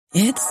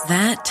It's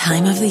that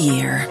time of the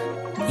year.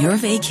 Your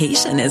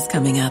vacation is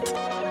coming up.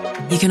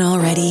 You can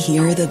already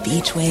hear the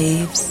beach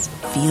waves,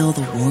 feel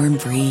the warm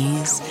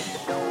breeze,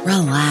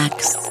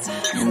 relax,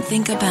 and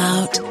think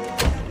about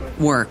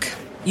work.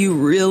 You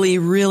really,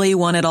 really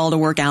want it all to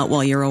work out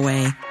while you're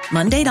away.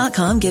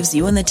 Monday.com gives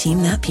you and the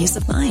team that peace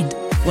of mind.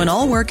 When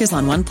all work is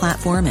on one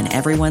platform and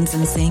everyone's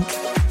in sync,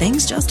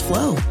 things just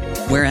flow.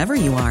 Wherever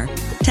you are,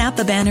 tap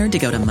the banner to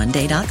go to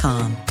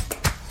Monday.com.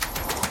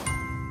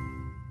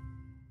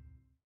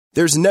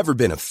 There's never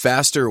been a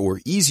faster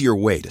or easier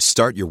way to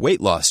start your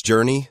weight loss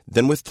journey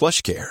than with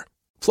PlushCare.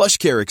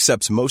 PlushCare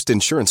accepts most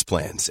insurance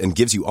plans and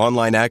gives you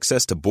online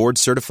access to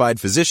board-certified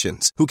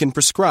physicians who can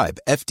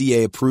prescribe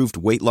FDA-approved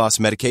weight loss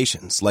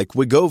medications like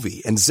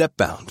Wegovy and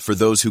Zepbound for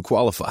those who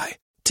qualify.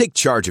 Take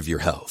charge of your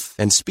health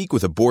and speak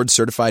with a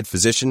board-certified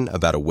physician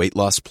about a weight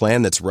loss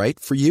plan that's right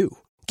for you.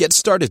 Get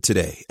started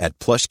today at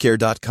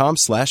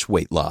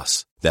plushcare.com/weight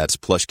loss. That's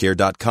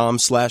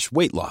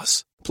plushcare.com/weight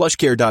loss.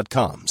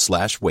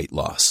 plushcare.com/weight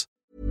loss.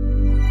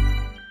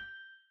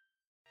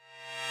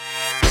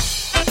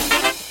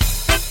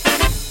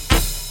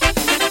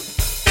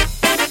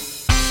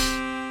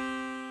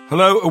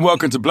 Hello and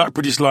welcome to Black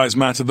British Lives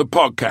Matter, the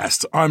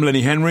podcast. I'm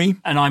Lenny Henry.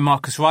 And I'm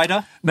Marcus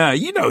Ryder. Now,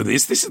 you know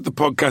this. This is the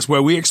podcast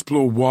where we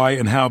explore why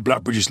and how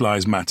Black British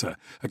lives matter,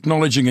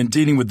 acknowledging and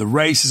dealing with the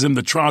racism,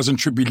 the trials and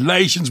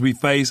tribulations we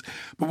face,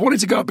 but wanting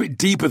to go a bit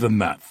deeper than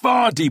that,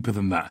 far deeper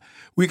than that.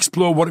 We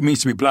explore what it means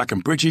to be black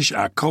and British,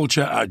 our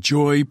culture, our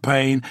joy,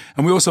 pain,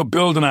 and we also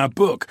build on our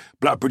book,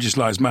 Black British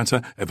Lives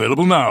Matter,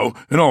 available now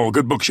in all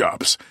good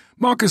bookshops.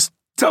 Marcus,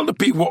 tell the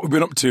people what we've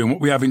been up to and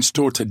what we have in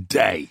store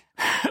today.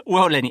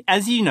 Well, Lenny,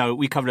 as you know,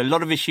 we covered a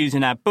lot of issues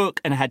in our book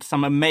and had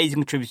some amazing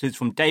contributors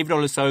from David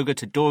Olusoga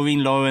to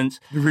Doreen Lawrence.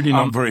 You're really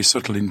not very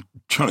subtle in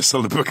trying to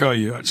sell the book, are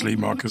you, actually,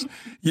 Marcus?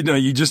 You know,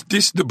 you just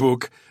diss the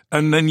book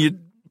and then you're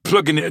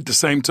plugging it at the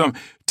same time.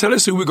 Tell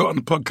us who we got on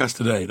the podcast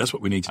today. That's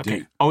what we need to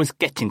do. I was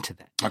getting to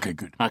that. Okay,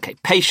 good. Okay,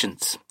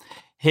 patience.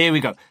 Here we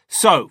go.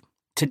 So,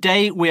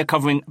 today we are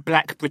covering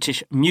Black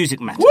British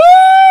music matters.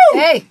 Woo!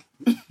 Hey!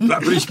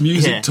 Black British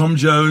music, Yeah. Tom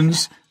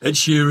Jones, Ed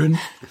Sheeran.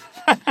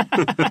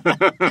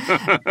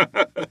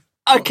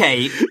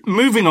 Okay,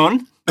 moving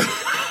on.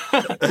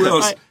 Who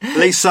else?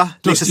 Lisa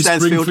Dusty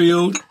Stansfield.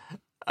 Springfield.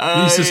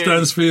 Lisa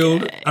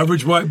Stansfield.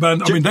 Average White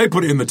Band. I mean, they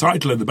put it in the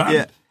title of the band.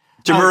 Yeah.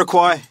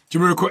 Jamiroquai.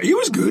 Jamiroquai. He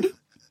was good.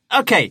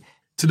 Okay,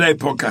 Today,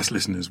 podcast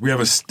listeners, we have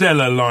a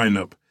stellar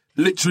lineup.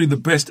 Literally the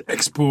best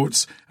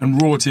exports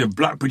and royalty of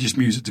Black British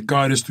music to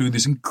guide us through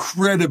this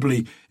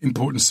incredibly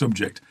important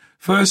subject.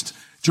 First,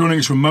 joining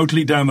us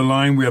remotely down the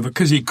line, we have,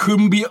 because he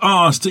couldn't be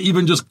asked to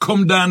even just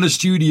come down the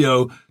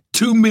studio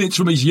 2 minutes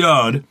from his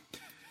yard,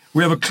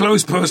 we have a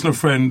close personal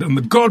friend and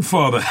the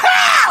godfather,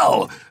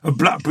 of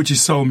Black British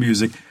soul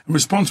music and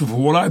responsible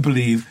for what I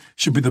believe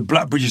should be the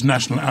Black British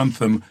national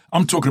anthem.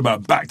 I'm talking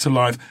about Back to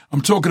Life.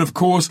 I'm talking, of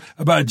course,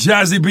 about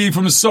Jazzie B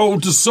from Soul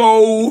to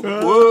Soul.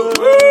 Woo!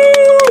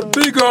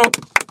 Big up.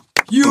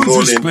 Huge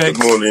respect.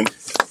 Good morning.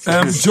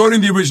 Joining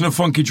the original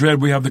Funky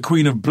Dread, we have the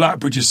queen of Black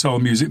British soul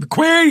music, the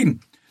Queen!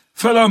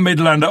 Fellow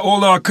Midlander,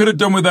 although I could have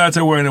done without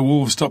her wearing a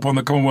Wolves top on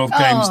the Commonwealth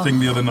Games thing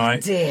the other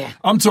night. Dear.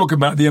 I'm talking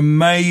about the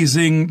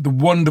amazing, the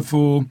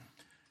wonderful,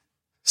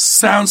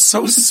 sounds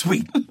so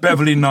sweet,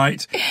 Beverley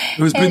Knight,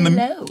 who has been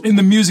in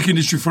the music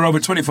industry for over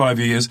 25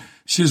 years.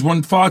 She has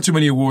won far too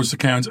many awards to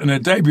count, and her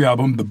debut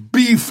album, The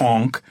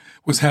B-Funk,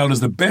 was hailed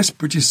as the best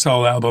British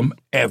soul album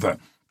ever.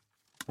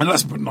 And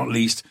last but not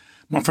least,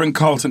 my friend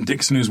Carlton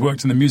Dixon, who's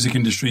worked in the music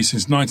industry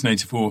since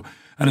 1984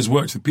 and has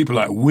worked with people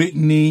like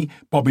Whitney,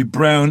 Bobby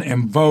Brown,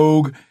 En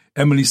Vogue,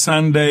 Emily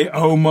Sandé,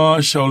 Omar,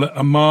 Shola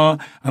Amar,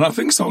 and I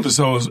think Soul to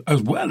Soul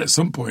as well at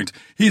some point.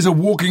 He's a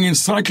walking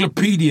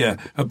encyclopedia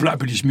of Black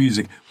British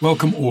music.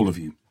 Welcome, all of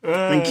you.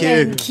 Thank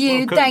you. Thank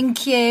you,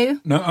 thank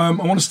you. Now, I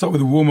want to start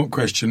with a warm-up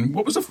question.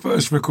 What was the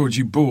first record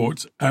you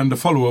bought? And a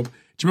follow-up, do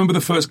you remember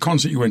the first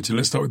concert you went to?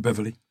 Let's start with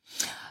Beverley.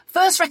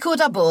 First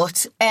record I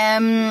bought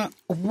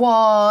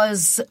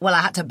was, well,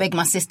 I had to beg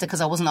my sister because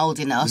I wasn't old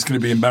enough. It's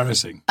going to be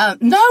embarrassing.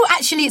 No,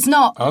 actually, it's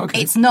not. Oh, okay.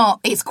 It's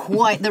not. It's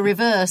quite the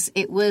reverse.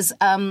 It was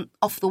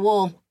Off the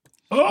Wall.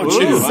 Oh, Ooh,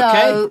 cheers. So,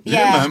 okay.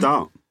 yeah.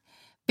 Start.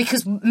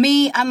 Because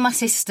me and my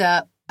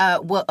sister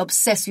were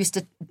obsessed. We used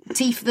to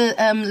teeth the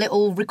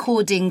little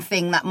recording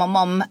thing that my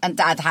mum and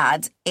dad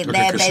had in Like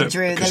their a cassette-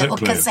 bedroom, the cassette little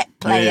player. cassette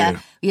player.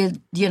 Yeah.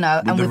 You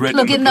know, and the we red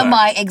plug and in the the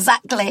black. mic,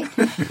 exactly.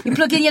 You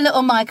plug in your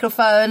little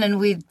microphone and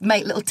we'd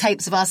make little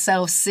tapes of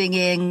ourselves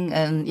singing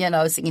and, you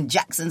know, singing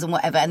Jacksons and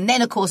whatever. And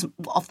then, of course,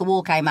 Off the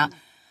Wall came out.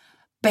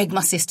 Begged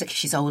my sister, because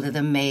she's older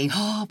than me,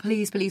 oh,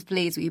 please, please,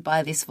 please, will you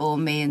buy this for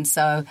me? And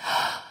so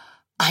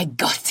I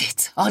got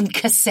it on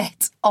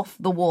cassette, Off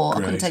the Wall.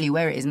 Great. I couldn't tell you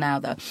where it is now,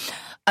 though.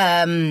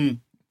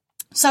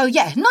 So,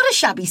 yeah, not a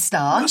shabby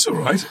start. That's all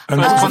right.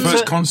 And what's the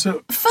first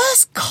concert?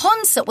 First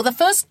concert. Well, the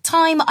first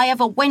time I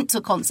ever went to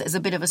a concert is a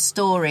bit of a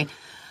story.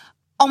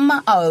 On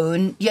my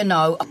own, you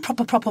know, a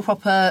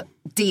proper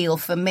deal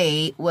for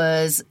me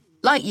was,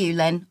 like you,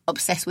 Len,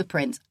 obsessed with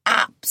Prince.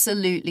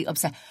 Absolutely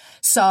obsessed.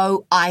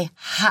 So I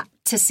had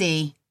to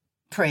see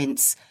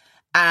Prince.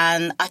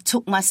 and I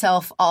took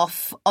myself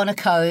off on a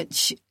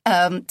coach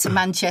to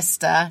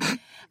Manchester.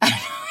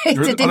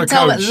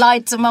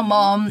 Lied to my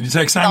mom. Did you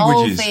take the whole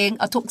sandwiches? thing.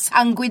 I took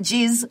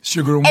sandwiches,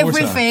 Sugar and water.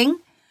 everything,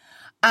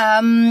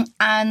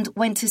 and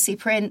went to see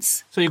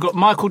Prince. So you've got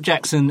Michael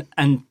Jackson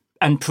and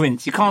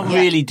Prince. You can't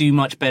really do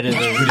much better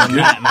than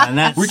that,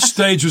 man. Which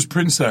stage was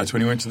Prince at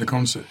when he went to the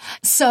concert?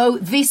 So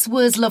this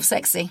was Love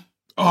Sexy.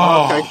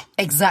 Oh, Okay.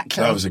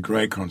 Exactly. that was a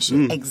great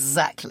concert.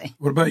 Exactly.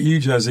 What about you,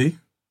 Jazzie?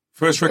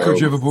 First record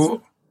you ever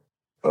bought?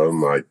 Oh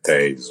my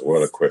days,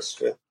 what a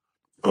question.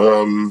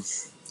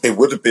 It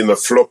would have been a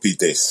floppy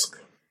disk.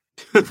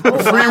 A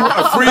free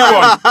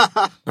one.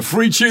 A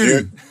free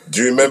tune.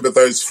 Do you remember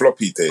those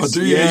floppy disks? I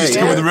do. Yeah, you used to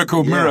go with the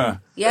record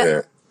mirror.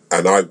 Yeah.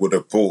 And I would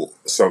have bought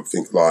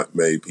something like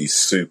maybe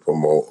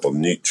Supermalt or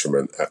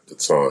Nutriment at the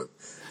time.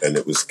 And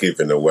it was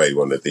giving away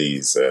one of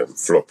these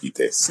floppy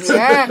disks.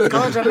 Yeah,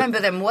 God, I remember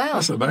them well.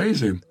 That's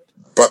amazing.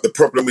 But the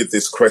problem with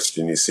this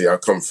question, you see, I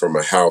come from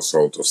a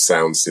household of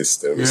sound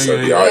systems. The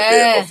idea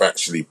Yeah. of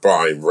actually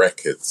buying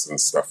records and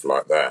stuff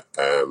like that,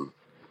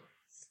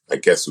 I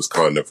guess was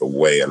kind of a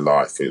way of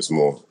life. It was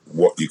more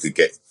what you could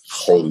get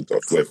hold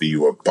of, whether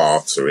you were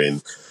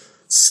bartering,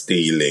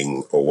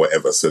 stealing or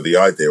whatever. So the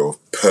idea of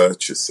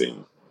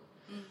purchasing,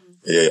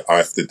 I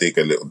have to dig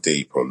a little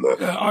deep on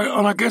that.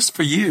 And I guess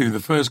for you, the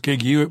first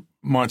gig you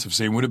might have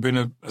seen would have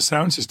been a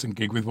sound system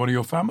gig with one of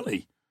your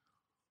family.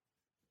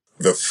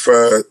 The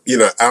first,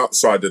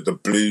 outside of the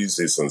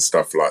blueses and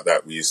stuff like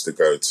that, we used to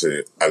go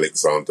to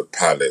Alexander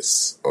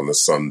Palace on a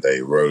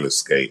Sunday roller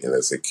skating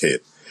as a kid.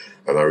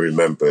 And I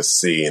remember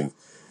seeing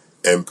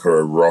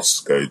Emperor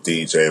Roscoe,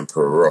 DJ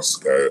Emperor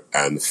Roscoe,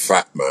 and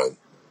Fat Man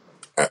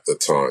at the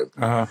time.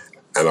 Uh-huh.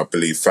 And I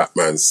believe Fat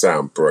Man's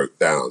sound broke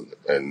down.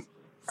 And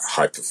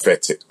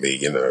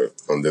hypothetically,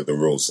 under the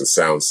rules of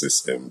sound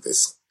system,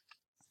 this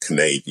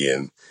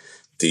Canadian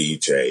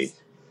DJ,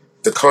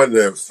 the kind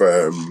of...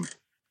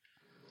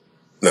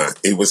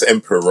 it was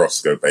Emperor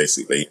Roscoe,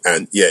 basically.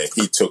 And,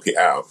 he took it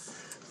out.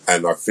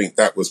 And I think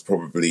that was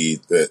probably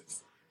the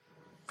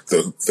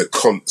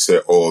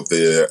concert or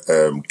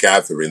the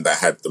gathering that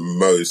had the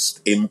most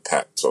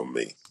impact on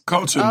me.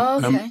 Carlton,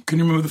 okay. Can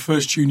you remember the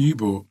first tune you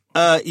bought?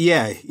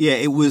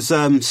 It was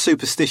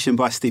Superstition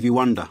by Stevie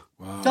Wonder.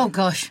 Wow. Oh,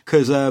 gosh.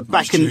 Because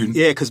back in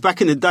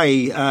the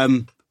day,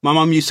 my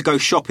mum used to go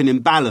shopping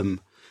in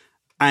Balham,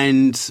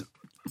 and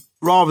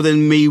rather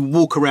than me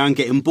walk around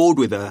getting bored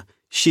with her,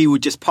 she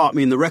would just park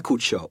me in the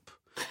record shop.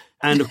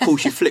 And of course,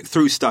 she flicked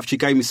through stuff. She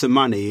gave me some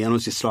money, and I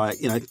was just like,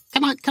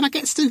 can I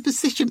get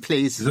Superstition,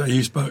 please? Is that how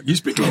you spoke? You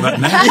speak like that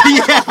now.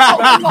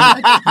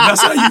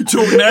 That's how you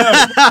talk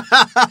now.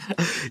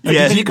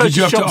 Yeah. Did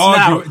you have to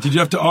argue? Did you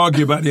have to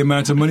argue about the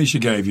amount of money she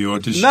gave you, or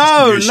did she? No.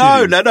 Just give you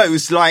a shilling? It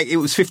was like it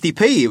was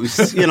 50p. It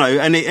was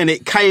and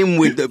it came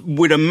with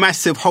a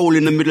massive hole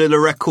in the middle of the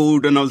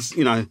record, and I was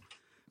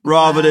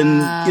rather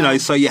than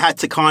so you had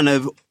to kind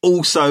of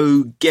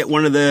also get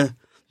one of the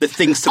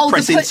things to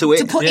press into it.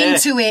 To put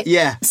into it.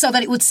 Yeah. So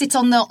that it would sit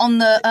on the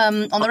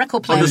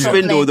record player. On the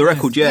spindle of the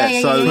record,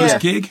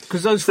 First gig?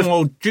 Because those from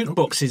old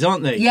jukeboxes,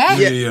 aren't they?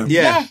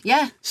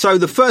 Yeah. So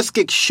the first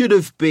gig should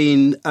have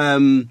been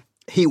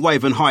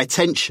Heatwave and High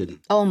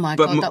Tension. Oh my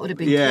God, that would have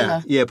been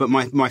killer. Yeah, but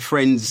my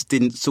friends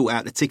didn't sort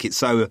out the tickets,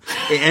 so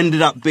it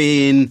ended up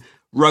being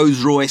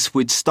Rolls Royce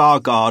with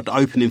Stargard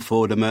opening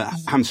for them at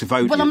Hammersmith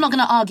Odeon. Well, I'm not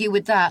going to argue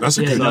with that. That's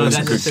a good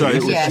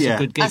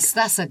good gig.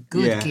 That's a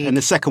good gig. And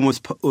the second was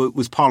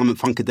Parliament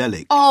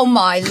Funkadelic. Oh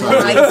my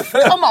life!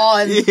 Come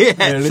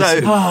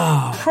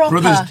on.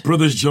 Proper.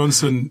 Brothers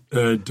Johnson,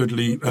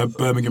 Dudley,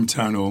 Birmingham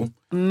Town Hall.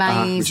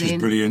 Amazing. Which was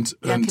brilliant.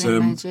 Yeah, I can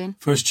imagine.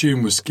 First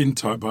tune was Skin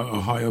Tight by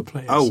Ohio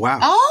Players. Oh, wow.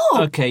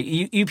 Oh! Okay,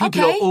 you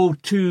people are all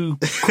too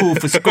cool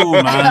for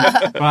school,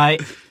 man.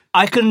 Right?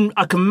 I can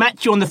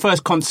match you on the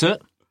first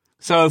concert.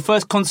 So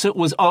first concert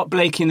was Art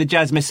Blakey and the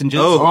Jazz Messengers.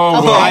 Here we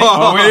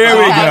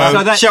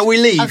go. So Shall we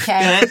leave?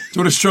 Okay. Do you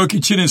want to stroke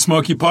your chin and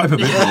smoke your pipe a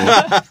bit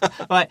more?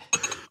 Right.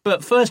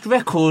 But first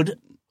record,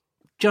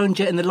 Joan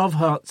Jett and the Love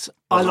Hearts.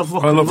 I love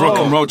rock and roll. I love rock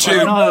and roll tune.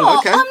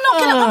 Okay.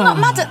 I'm not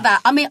mad at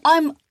that. I mean,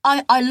 I'm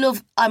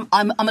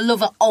a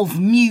lover of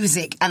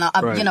music, and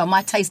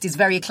my taste is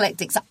very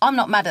eclectic. So I'm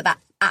not mad at that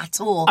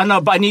at all. I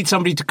know, but I need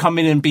somebody to come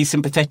in and be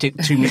sympathetic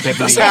to me,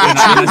 Beverley.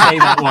 I'm going to say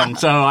that one.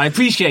 So I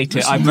appreciate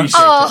it.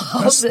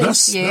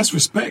 That's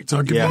respect.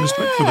 I give you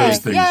respect for those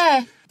things.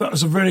 Yeah. That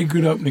was a very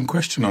good opening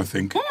question, I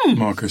think,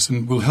 Marcus,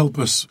 and will help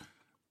us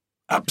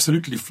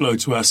absolutely flow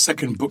to our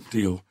second book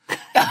deal.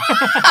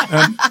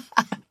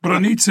 But I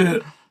need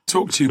to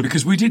talk to you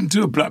because we didn't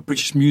do a Black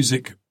British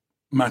Music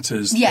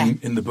Matters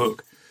in the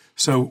book.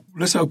 So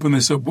let's open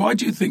this up. Why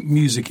do you think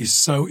music is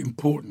so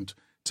important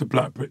to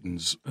Black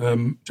Britons?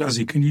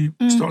 Jazzie, can you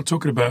start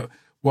talking about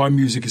why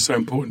music is so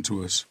important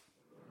to us?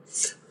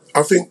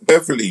 I think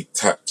Beverley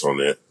tapped on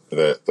it,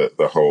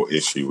 the whole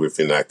issue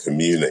within our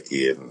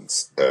community, and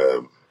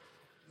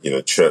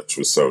church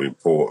was so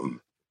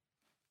important.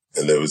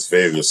 And there was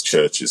various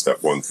churches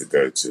that one could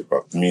go to,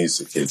 but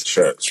music in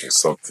church was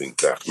something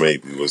that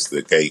maybe was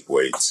the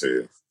gateway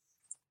to,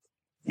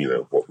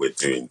 what we're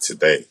doing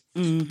today.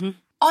 Mm-hmm.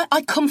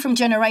 I come from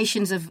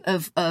generations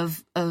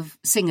of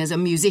singers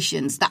and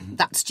musicians.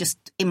 That's just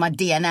in my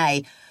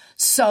DNA.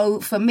 So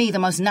for me, the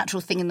most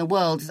natural thing in the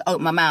world is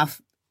open my mouth,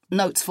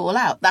 notes fall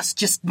out. That's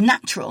just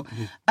natural.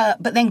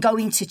 But then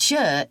going to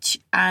church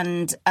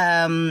and,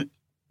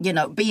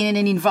 being in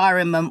an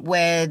environment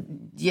where,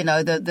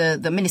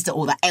 the minister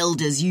or the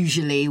elders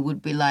usually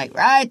would be like,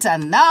 right,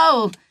 and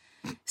now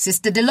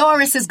Sister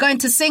Dolores is going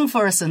to sing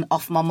for us. And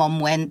off my mum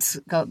went,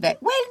 go back,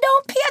 well,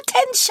 don't pay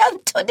attention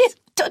to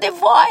the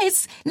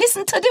voice.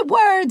 Listen to the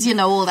words,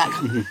 all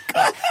that.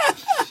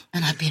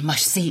 And I'd be in my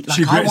seat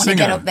like, I want to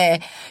get up there.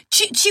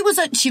 She was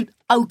an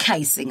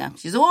okay singer.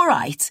 She's all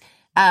right.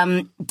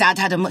 Dad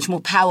had a much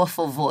more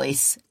powerful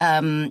voice,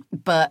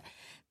 but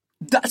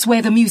that's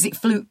where the music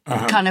flute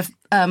kind of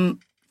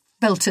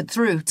filtered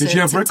through. Did you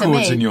have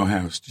records in your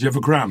house? Did you have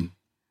a gram?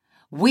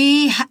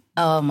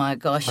 Oh my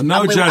gosh! I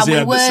know Jazzie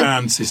had the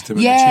sound system.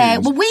 Yeah,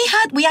 and the well,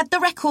 we had the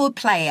record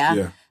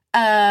player.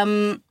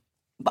 Yeah.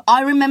 But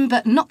I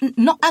remember not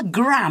a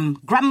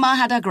gram. Grandma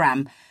had a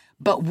gram,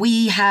 but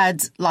we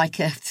had like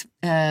a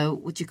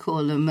what do you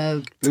call them?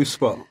 Blue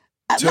spot.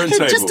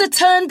 Turntable. Just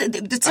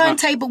the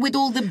turntable with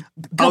all the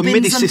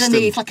gubbins underneath,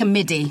 system. Like a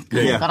MIDI.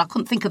 Yeah. God, I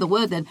couldn't think of the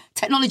word then.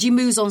 Technology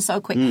moves on so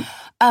quick.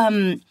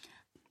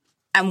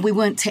 And we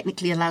weren't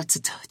technically allowed to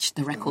touch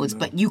the records,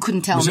 but you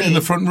couldn't tell me. Was it in the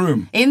front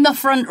room? In the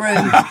front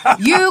room.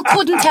 You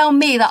couldn't tell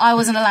me that I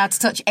wasn't allowed to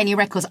touch any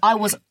records. I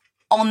was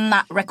on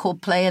that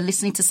record player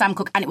listening to Sam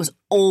Cooke, and it was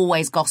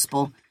always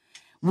gospel.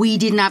 We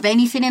didn't have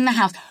anything in the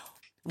house.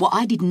 What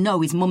I didn't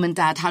know is Mum and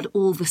Dad had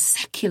all the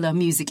secular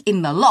music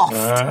in the loft,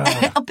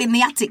 up in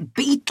the attic.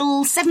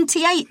 Beatles,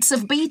 78s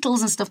of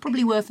Beatles and stuff,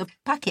 probably worth a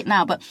packet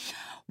now, but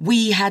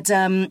we had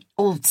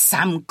all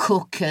Sam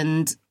Cooke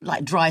and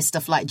like dry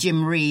stuff like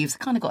Jim Reeves.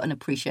 I kind of got an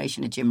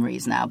appreciation of Jim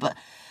Reeves now, but,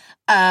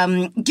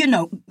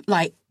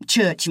 like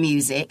church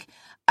music.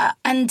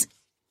 And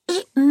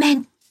it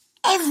meant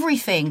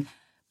everything.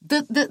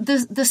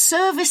 The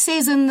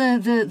services and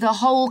the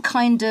whole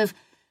kind of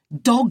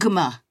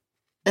dogma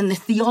and the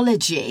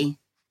theology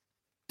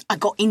I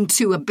got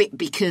into a bit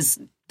because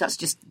that's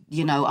just,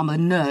 I'm a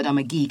nerd, I'm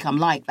a geek, I'm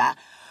like that.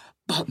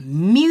 But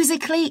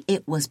musically,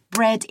 it was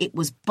bread, it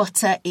was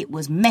butter, it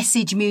was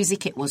message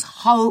music, it was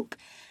hope.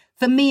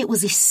 For me, it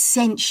was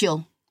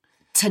essential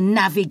to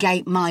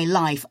navigate my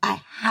life.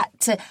 I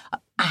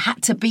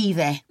had to be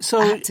there.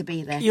 I had to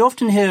be there. You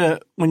often hear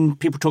when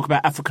people talk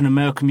about African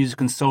American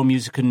music and soul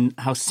music and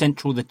how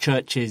central the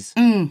church is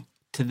to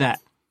that.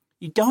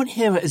 You don't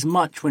hear it as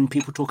much when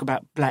people talk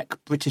about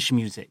Black British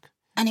music.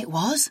 And it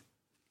was.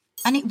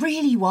 And it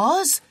really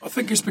was. I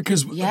think it's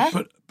because,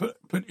 but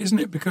isn't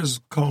it because,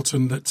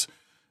 Carlton, that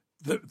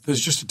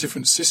there's just a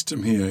different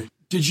system here?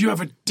 Did you have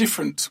a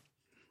different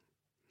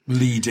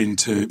lead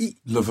into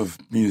love of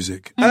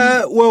music?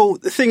 Well,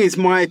 the thing is,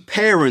 my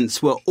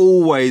parents were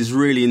always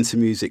really into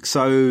music.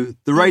 So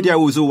the radio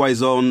was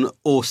always on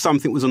or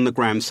something was on the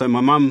gram. So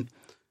my mum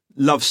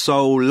loved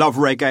soul, loved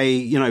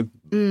reggae,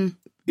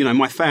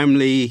 my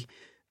family,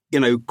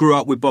 grew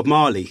up with Bob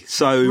Marley.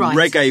 So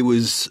reggae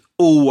was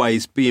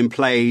always being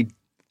played.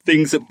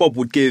 Things that Bob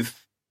would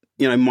give,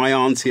 my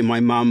auntie and my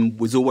mum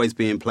was always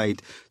being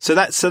played. So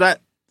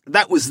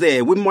that was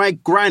there with my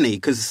granny,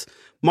 because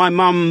my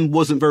mum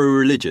wasn't very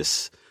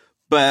religious.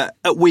 But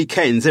at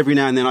weekends, every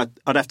now and then,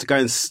 I'd have to go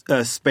and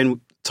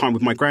spend time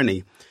with my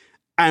granny.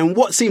 And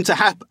what seemed to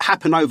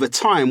happen over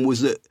time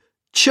was that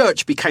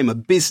church became a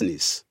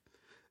business.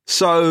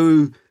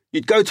 So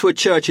you'd go to a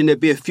church and there'd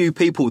be a few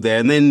people there,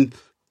 and then,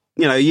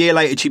 a year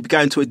later she'd be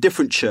going to a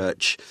different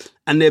church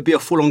and there'd be a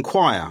full-on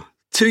choir.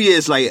 2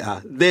 years later,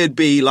 there'd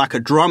be like a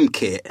drum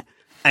kit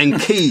and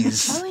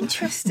keys. Oh,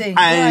 interesting.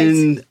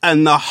 And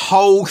the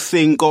whole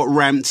thing got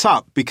ramped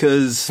up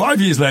because 5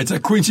 years later,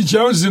 Quincy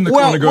Jones is in the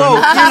corner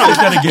going, let's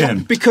get again.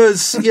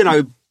 Because,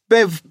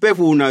 Bev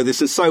will know this,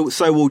 and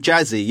so will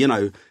Jazzie,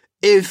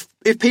 if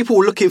people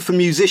were looking for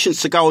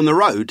musicians to go on the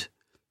road,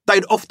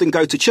 they'd often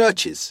go to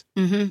churches.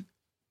 Mm-hmm.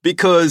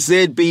 Because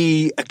there'd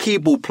be a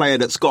keyboard player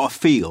that's got a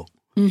feel.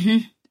 Mm-hmm.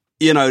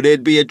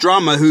 There'd be a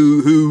drummer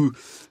who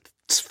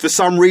for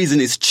some reason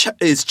is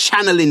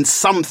channeling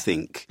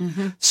something.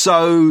 Mm-hmm.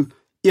 So,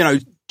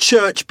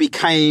 church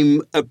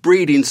became a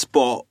breeding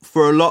spot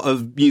for a lot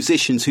of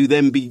musicians who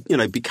then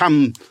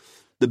become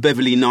the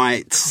Beverley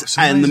Knights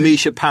and the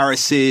Misha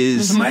Parises.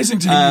 It's amazing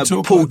to hear you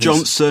talk Paul about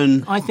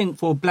Johnson. I think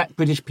for Black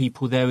British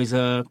people, there is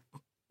a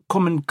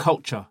common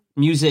culture.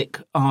 Music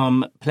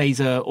plays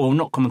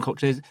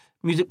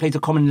music plays a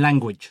common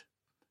language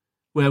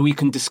where we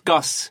can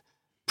discuss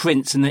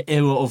Prince and the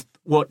era of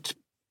what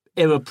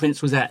era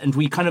Prince was at, and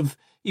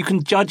you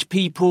can judge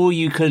people,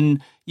 you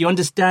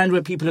understand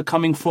where people are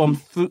coming from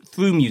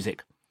through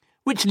music,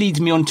 which leads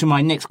me on to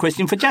my next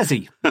question for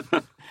Jazzie.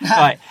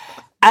 Right,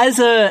 as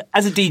a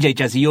DJ,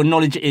 Jazzie, your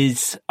knowledge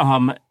is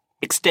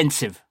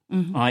extensive,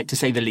 right, to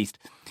say the least.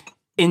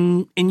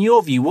 In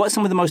your view, what are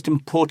some of the most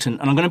important?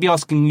 And I'm going to be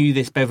asking you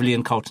this, Beverley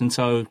and Carlton,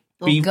 so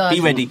be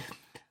ready.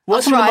 What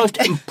are some of the most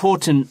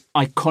important,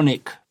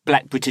 iconic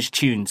Black British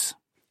tunes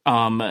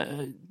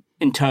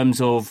in terms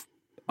of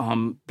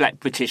Black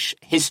British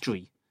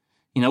history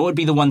You know, what would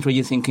be the ones where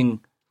you're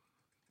thinking,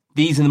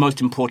 these are the most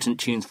important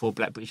tunes for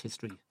Black British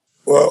history?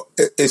 Well,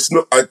 it's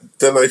not. I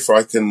don't know if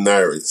I can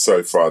narrow it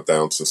so far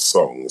down to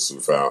songs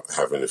without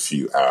having a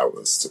few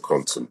hours to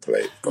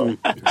contemplate. But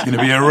It's going to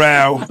be a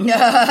row.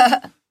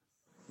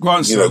 Go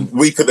on, you know, son.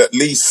 we could at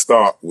least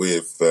start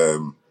with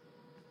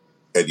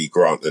Eddie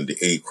Grant and the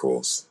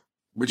Equals.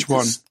 Which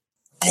one?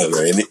 I don't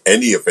know,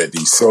 any of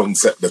Eddie's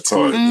songs at the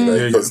time, you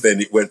know, because then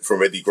it went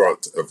from Eddie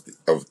Grant of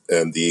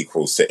the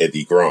Equals to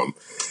Eddie Grant,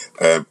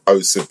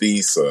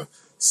 Osabisa,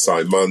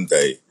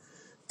 Simonde,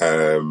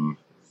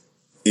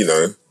 you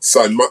know,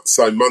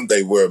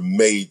 Simonde were a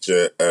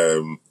major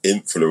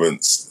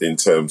influence in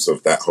terms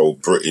of that whole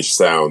British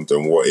sound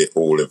and what it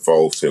all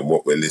evolved in,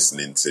 what we're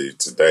listening to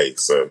today.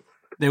 So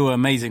They were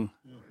amazing.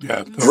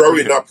 Yeah.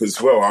 growing up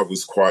as well, I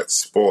was quite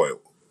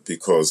spoiled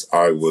because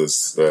I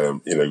was,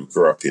 you know,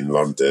 grew up in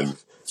London.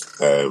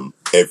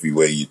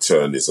 Everywhere you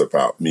turn is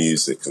about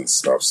music and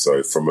stuff.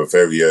 So from a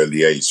very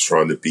early age,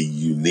 trying to be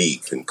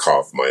unique and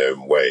carve my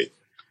own way,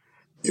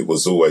 it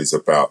was always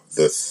about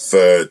the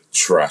third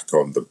track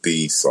on the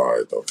B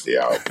side of the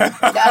album.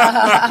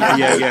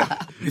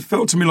 Yeah. It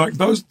felt to me like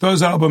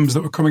those albums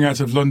that were coming out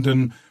of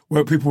London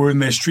where people were in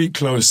their street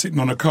clothes sitting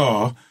on a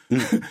car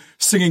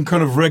singing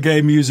kind of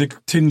reggae music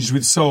tinged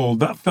with soul,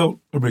 that felt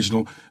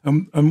original.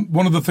 And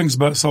one of the things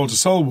about Soul to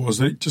Soul was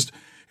that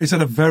it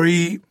had a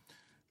very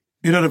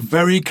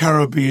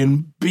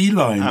Caribbean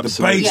beeline.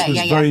 Absolutely. The bass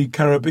was very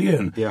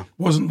Caribbean. Yeah.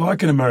 Wasn't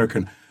like an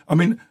American. I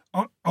mean,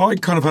 I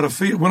kind of had a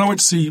feel when I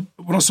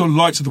saw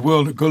Lights of the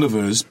World at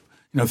Gulliver's,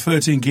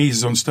 13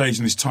 geezers on stage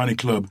in this tiny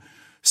club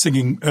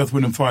singing Earth,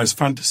 Wind and Fire's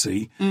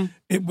Fantasy.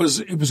 It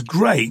was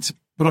great,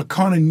 but I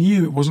kind of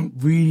knew it wasn't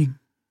really.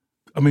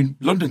 I mean,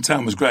 London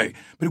Town was great,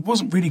 but it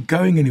wasn't really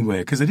going anywhere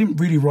because they didn't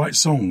really write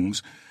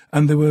songs,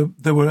 and they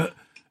were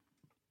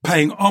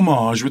paying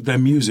homage with their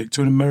music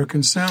to an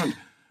American sound.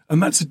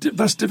 And that's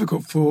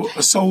difficult for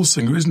a soul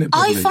singer, isn't it,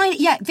 Beverley? I find,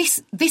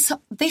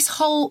 this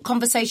whole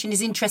conversation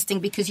is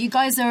interesting because you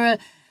guys are,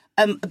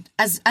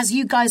 as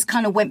you guys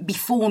kind of went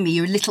before me,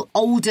 you're a little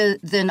older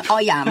than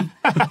I am.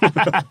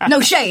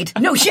 No shade.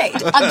 I'm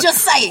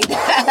just saying.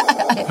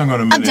 Hang on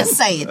a minute. I'm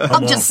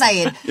just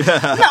saying.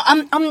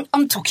 No,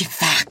 I'm talking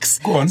facts.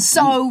 Go on.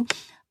 So,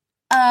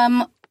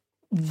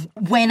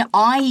 when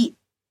I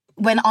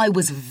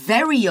was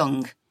very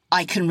young,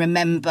 I can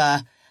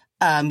remember.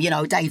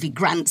 David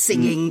Grant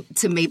singing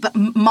to me. But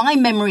my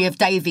memory of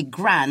David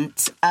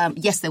Grant,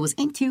 yes, there was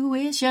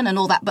intuition and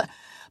all that,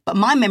 but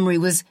my memory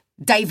was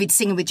David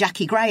singing with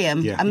Jackie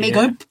Graham and me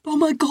going, oh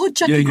my God,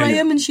 Jackie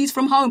Graham, and She's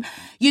From Home.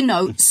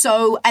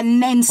 So,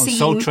 and then seeing...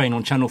 Soul Train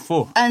on Channel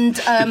 4. And,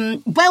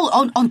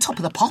 on Top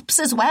of the Pops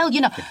as well,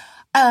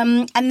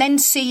 and then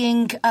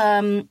seeing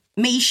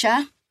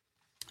Misha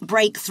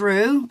break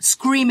through,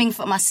 screaming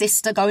for my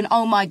sister, going,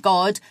 oh my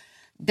God,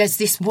 there's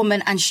this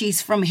woman and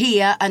she's from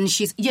here and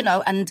she's,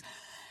 and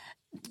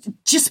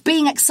just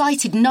being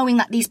excited knowing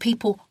that these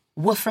people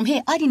were from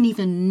here. I didn't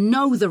even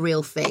know the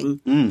real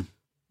thing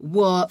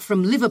were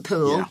from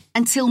Liverpool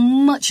until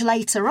much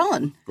later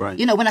on. Right.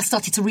 When I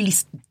started to really,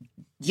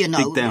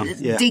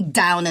 dig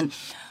down. And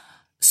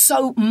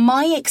so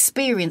my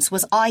experience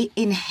was I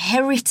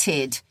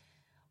inherited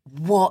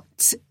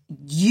what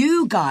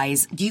you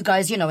guys,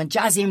 and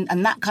Jazzie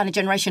and that kind of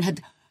generation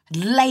had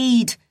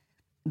laid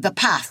the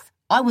path.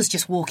 I was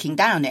just walking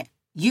down it.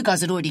 You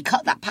guys had already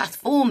cut that path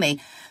for me.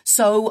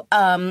 So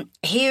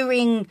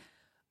hearing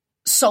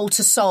Soul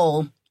to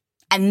Soul,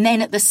 and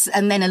then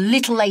a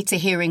little later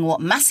hearing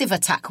what Massive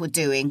Attack were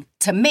doing,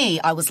 to me,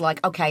 I was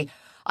like, okay,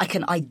 I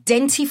can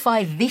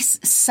identify this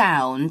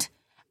sound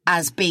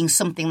as being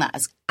something that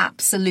has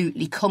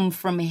absolutely come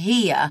from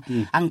here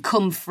and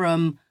come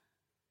from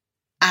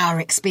our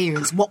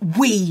experience, what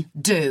we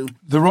do.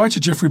 The writer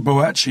Jeffrey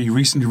Boakye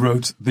recently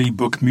wrote the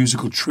book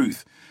Musical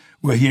Truth,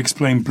 where he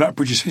explained Black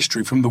British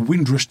history from the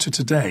Windrush to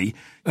today.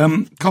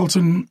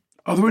 Carlton,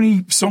 are there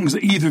any songs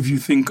that either of you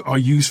think are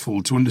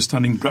useful to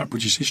understanding Black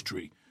British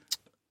history?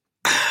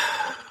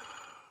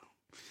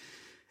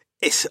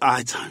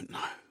 I don't know.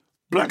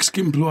 Black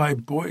skin,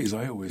 blue-eyed boys,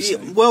 I always say.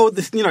 Well,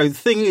 the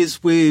thing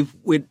is with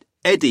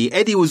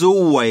Eddie was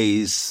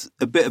always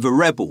a bit of a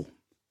rebel.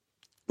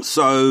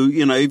 So,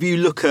 if you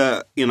look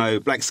at,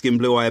 Black skin,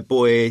 blue-eyed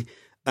boy,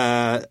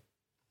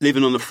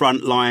 living on the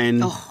front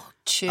line... Oh.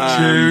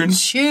 Tune.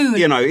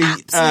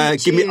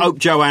 Give me Ope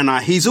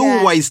Joanna. He's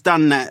always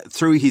done that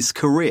through his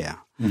career.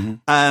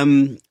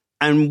 Mm-hmm.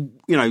 And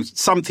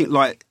something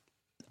like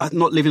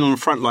Not Living on the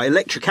Front Line,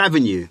 Electric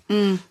Avenue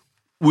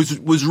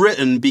was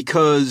written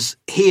because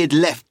he had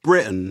left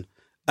Britain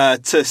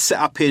to set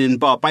up in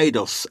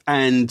Barbados,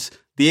 and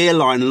the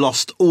airline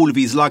lost all of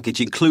his luggage,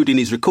 including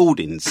his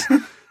recordings.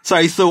 So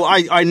he thought,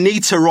 I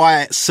need to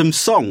write some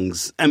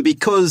songs, and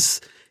because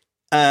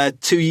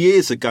 2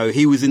 years ago,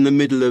 he was in the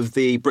middle of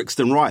the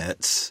Brixton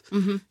riots.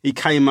 Mm-hmm. He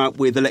came up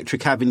with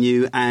Electric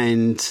Avenue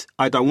and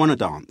I Don't Want to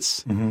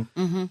Dance.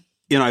 Mm-hmm.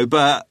 Mm-hmm.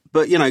 But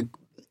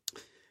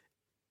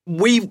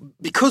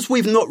because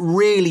we've not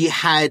really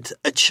had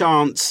a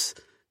chance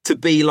to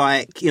be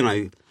like,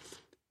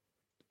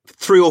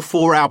 3 or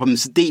 4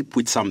 albums deep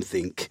with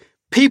something,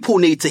 people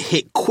need to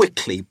hit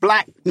quickly.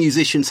 Black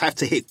musicians have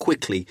to hit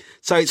quickly.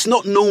 So it's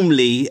not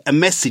normally a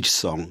message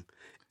song.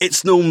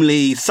 It's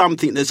normally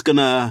something that's going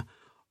to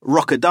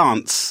rock a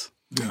dance.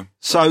 Yeah.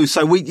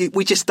 So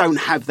we just don't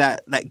have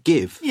that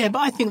give. Yeah, but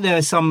I think there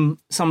are some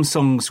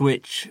songs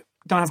which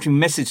don't have to be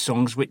message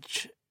songs,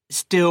 which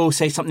still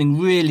say something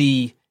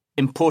really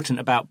important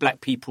about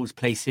black people's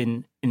place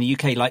in the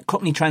UK, like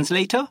Cockney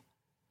Translator.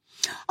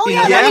 Oh, You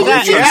yeah, know,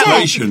 yeah,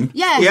 Translation.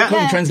 yeah.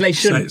 Cockney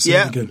Translation. Say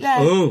it again. Yeah.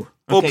 Oh.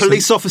 Or okay,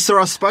 Police Officer,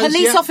 I suppose.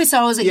 Police Officer,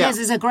 Yeah. yes,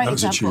 is a great That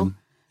was a example. tune.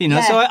 You know,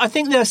 Yeah. so I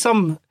think there are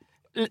some...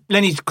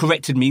 Lenny's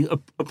corrected me,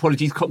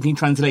 apologies, Cockney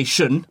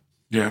Translation,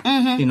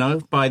 Yeah. you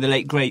know, by the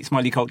late, great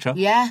Smiley Culture.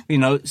 Yeah. You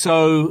know,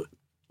 so...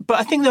 But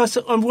I think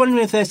I'm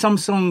wondering if there's some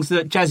songs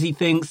that Jazzie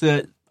thinks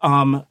that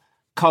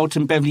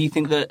Carlton, Beverley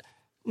think that...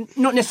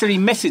 Not necessarily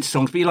message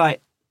songs, but you're like,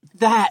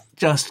 that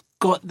just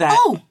got that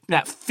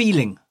that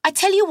feeling. I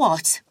tell you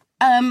what,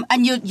 and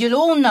you'll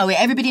all know it,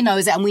 everybody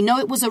knows it, and we know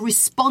it was a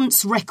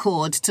response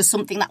record to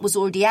something that was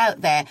already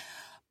out there.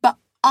 But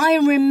I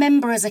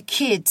remember as a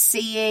kid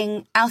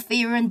seeing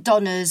Althea and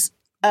Donna's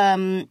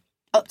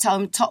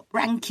Uptown Top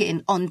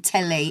ranking on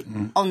telly,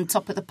 on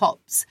Top of the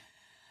Pops,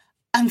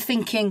 and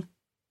thinking,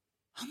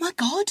 oh my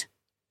God,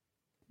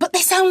 but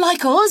they sound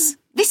like us.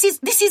 This is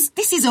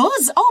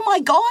us. Oh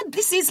my God,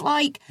 this is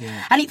like,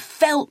 and it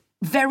felt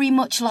very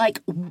much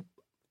like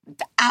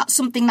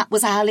something that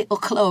was our little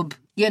club,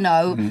 you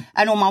know.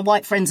 And all my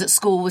white friends at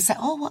school would say,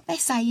 "Oh, what they're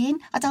saying?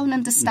 I don't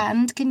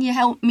understand. Can you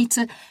help me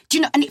to?" Do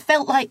you know? And it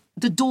felt like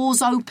the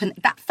doors open.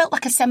 That felt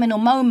like a seminal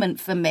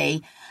moment for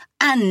me.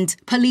 And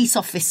Police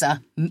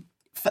Officer,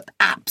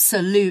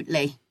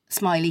 absolutely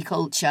Smiley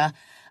Culture.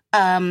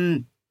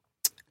 And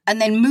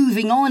then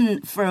moving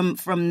on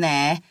from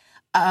there.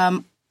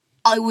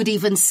 I would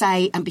even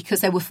say, and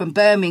because they were from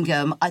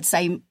Birmingham, I'd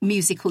say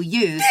Musical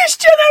Youth. This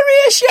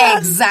generation!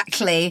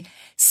 Exactly.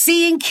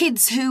 Seeing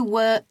kids who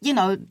were, you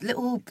know,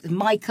 little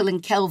Michael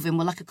and Kelvin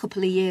were like a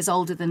couple of years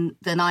older than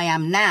I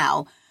am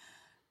now.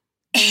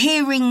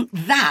 Hearing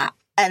that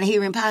and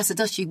hearing Power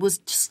Seduction was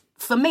just,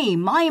 for me,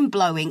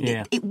 mind-blowing.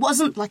 Yeah. It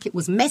wasn't like it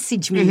was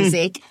message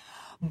music,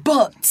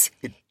 but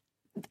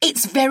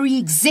its very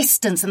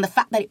existence and the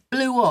fact that it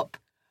blew up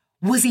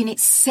was in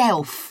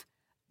itself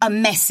a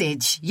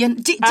message. Do you know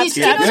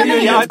what I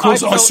mean? Yeah, of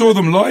course. I saw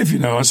them live, you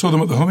know. I saw them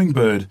at the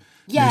Hummingbird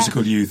Yeah.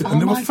 Musical Youth, and Oh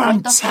they were my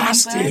God, the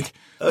fantastic.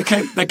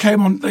 They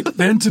came on.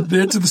 They entered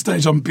the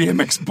stage on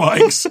BMX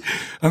bikes,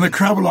 and the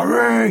crowd were like,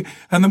 "Hey!"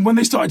 And then when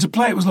they started to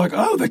play, it was like,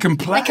 "Oh, they can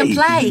play! They can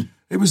play."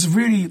 It was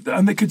really,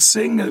 and they could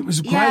sing. It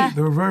was great. Yeah.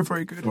 They were very,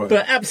 very good.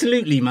 But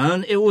absolutely,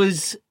 man, it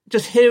was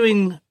just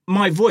hearing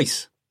my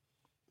voice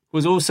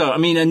was also, I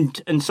mean,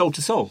 and Soul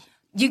to Soul.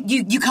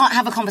 You can't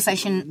have a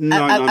conversation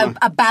No.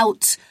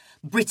 about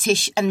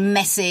British and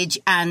message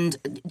and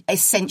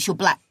essential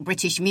black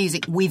British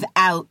music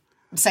without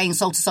saying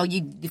Soul to Soul.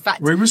 In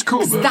fact, Well, it was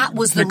cool. But that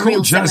was the they real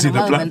called Jazzie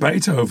seminal the Black moment.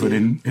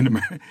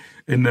 Beethoven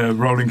in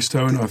Rolling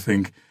Stone, I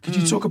think. Could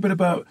you talk a bit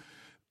about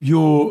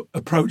your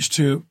approach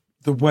to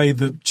the way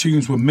the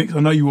tunes were mixed? I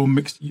know you all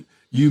mixed.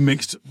 You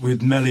mixed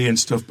with Nelly and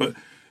stuff, but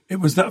it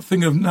was that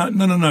thing of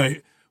no.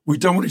 We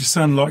don't want it to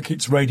sound like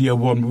it's Radio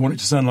 1. We want it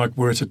to sound like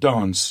we're at a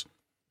dance.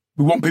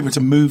 We want people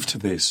to move to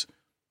this.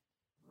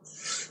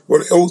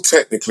 Well, it all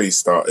technically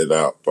started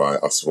out by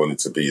us wanting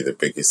to be the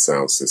biggest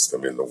sound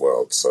system in the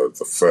world. So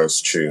the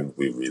first tune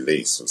we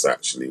released was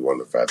actually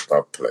one of our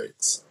dub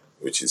plates,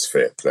 which is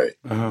Fair Play.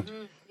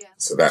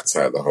 So that's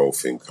how the whole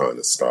thing kind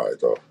of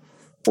started off.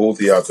 All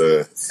the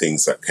other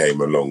things that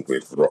came along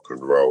with rock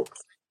and roll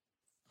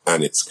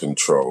and its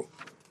control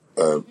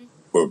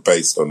were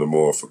based on a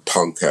more of a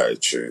punk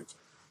attitude,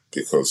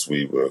 because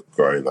we were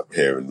growing up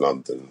here in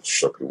London,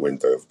 shopping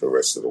window of the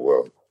rest of the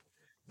world.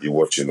 You're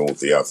watching all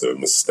the other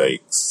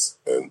mistakes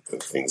and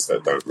things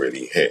that don't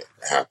really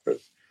happen.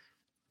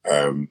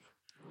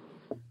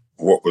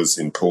 What was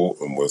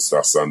important was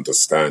us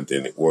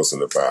understanding it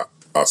wasn't about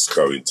us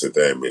going to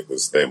them, it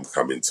was them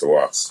coming to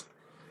us.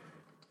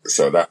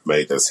 So that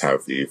made us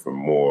have even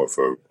more of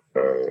a,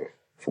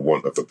 for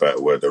want of a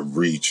better word, a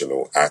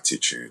regional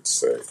attitude.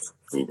 So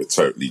we were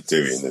totally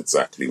doing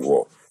exactly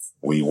what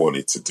we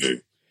wanted to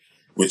do,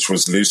 which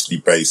was loosely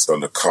based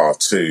on a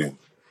cartoon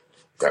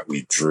that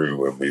we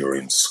drew when we were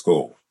in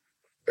school,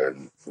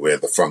 and where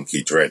the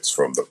Funky Dreads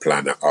from the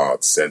planet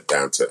Ard sent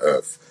down to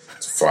Earth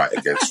to fight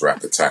against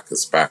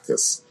Rapatacus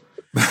Bacchus.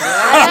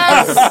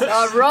 Yes,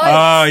 all right.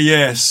 Ah,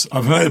 yes,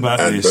 I've heard about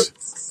this.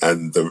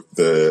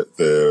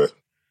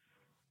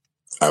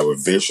 Our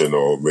vision,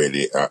 or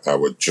really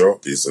our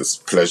job, is as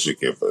pleasure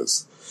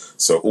givers.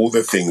 So all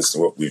the things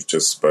what we've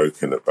just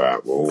spoken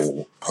about were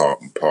all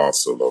part and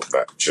parcel of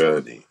that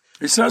journey.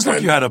 It sounds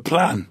like you had a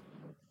plan.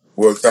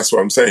 Well, that's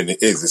what I'm saying.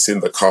 It is. It's in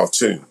the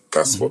cartoon.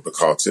 That's what the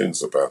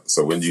cartoon's about.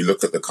 So when you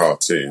look at the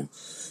cartoon,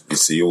 you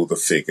see all the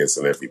figures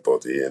and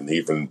everybody. And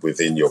even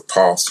within your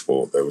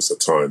passport, there was a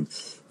time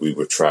we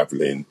were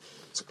traveling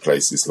to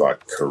places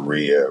like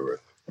Korea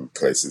and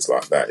places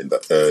like that in the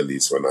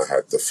earlies when I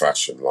had the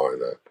fashion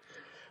liner.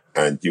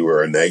 And you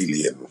were an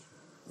alien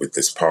with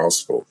this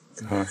passport.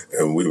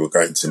 And we were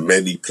going to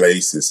many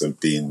places and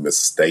being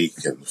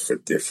mistaken for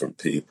different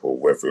people,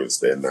 whether it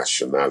was their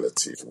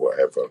nationality or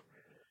whatever.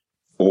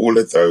 All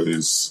of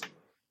those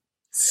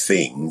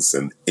things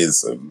and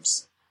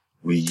isms,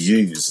 we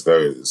use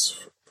those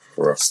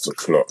for us to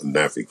plot and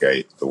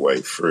navigate the way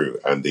through.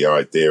 And the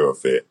idea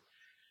of it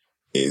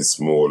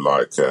is more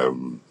like,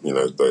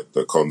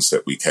 the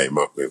concept we came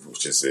up with,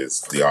 which is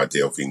the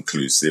idea of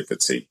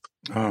inclusivity.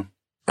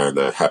 And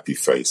a happy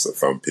face, a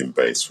thumping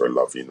bass for a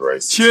loving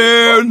race.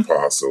 Tune!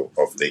 Parcel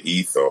of the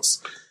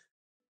ethos.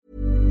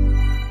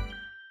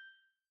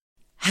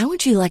 How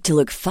would you like to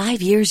look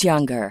 5 years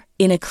younger?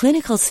 In a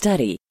clinical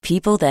study,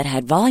 people that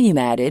had volume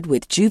added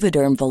with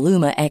Juvederm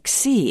Voluma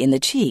XC in the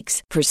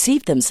cheeks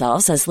perceived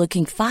themselves as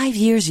looking 5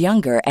 years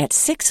younger at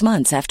 6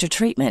 months after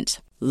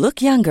treatment.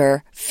 Look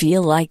younger,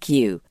 feel like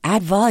you.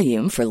 Add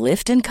volume for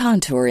lift and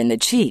contour in the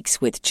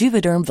cheeks with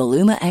Juvederm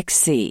Voluma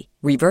XC.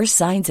 Reverse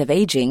signs of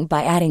aging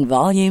by adding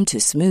volume to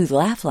smooth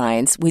laugh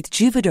lines with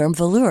Juvederm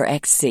Volure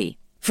XC.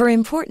 For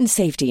important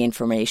safety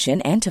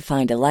information and to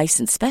find a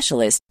licensed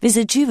specialist,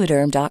 visit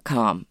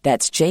Juvederm.com.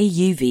 That's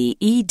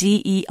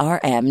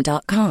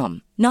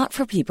JUVEDERM.com. Not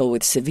for people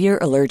with severe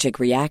allergic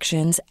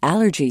reactions,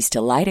 allergies to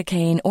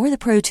lidocaine, or the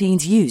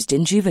proteins used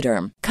in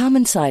Juvederm.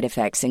 Common side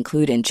effects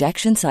include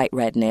injection site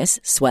redness,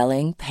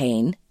 swelling,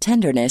 pain,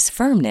 tenderness,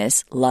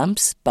 firmness,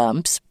 lumps,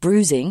 bumps,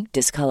 bruising,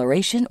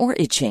 discoloration, or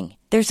itching.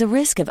 There's a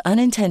risk of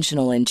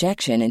unintentional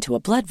injection into a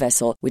blood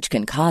vessel, which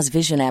can cause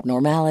vision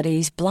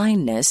abnormalities,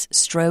 blindness,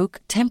 stroke,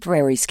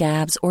 temporary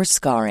scabs, or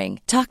scarring.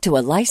 Talk to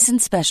a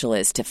licensed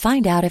specialist to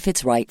find out if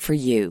it's right for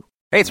you.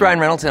 Hey, it's Ryan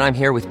Reynolds, and I'm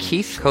here with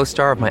Keith,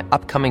 co-star of my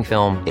upcoming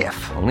film,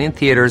 If, only in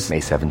theaters May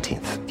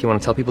 17th. Do you want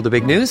to tell people the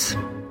big news?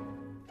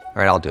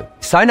 All right, I'll do it.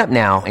 Sign up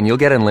now and you'll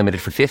get unlimited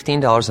for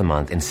 $15 a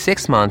month and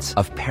 6 months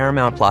of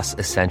Paramount Plus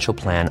Essential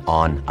Plan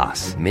on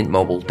us.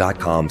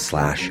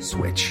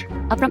 MintMobile.com/switch.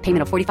 Upfront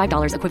payment of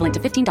 $45 equivalent to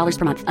 $15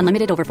 per month.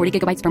 Unlimited over 40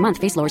 gigabytes per month.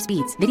 Face lower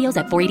speeds. Videos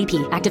at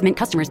 480p. Active Mint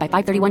customers by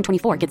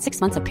 531.24 get 6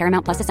 months of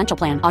Paramount Plus Essential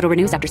Plan. Auto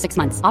renews after 6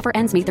 months. Offer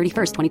ends May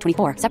 31st,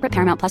 2024. Separate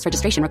Paramount Plus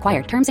registration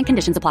required. Terms and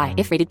conditions apply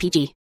if rated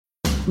PG.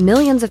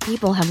 Millions of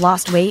people have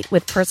lost weight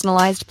with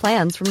personalized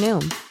plans from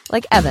Noom.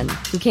 Like Evan,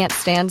 who can't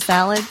stand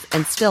salads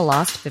and still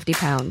lost 50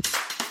 pounds.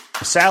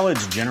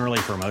 Salads generally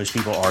for most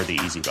people are the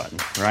easy button,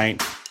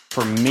 right?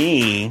 For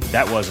me,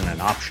 that wasn't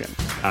an option.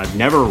 I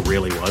never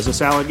really was a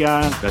salad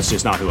guy. That's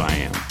just not who I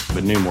am.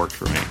 But Noom worked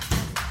for me.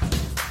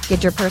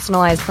 Get your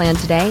personalized plan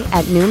today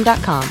at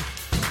Noom.com.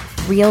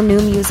 Real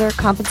Noom user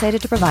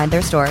compensated to provide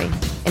their story.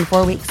 In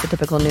 4 weeks, the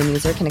typical Noom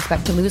user can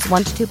expect to lose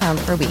 1 to 2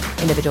 pounds per week.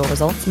 Individual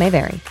results may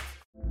vary.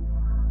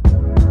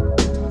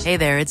 Hey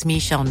there, it's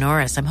Michelle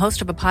Norris. I'm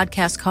host of a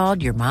podcast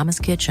called Your Mama's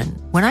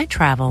Kitchen. When I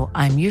travel,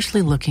 I'm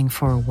usually looking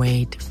for a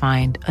way to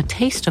find a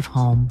taste of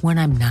home when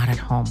I'm not at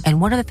home.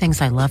 And one of the things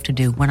I love to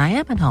do when I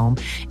am at home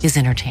is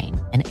entertain.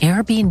 And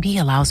Airbnb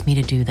allows me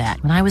to do that.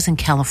 When I was in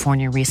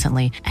California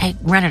recently, I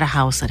rented a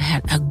house that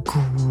had a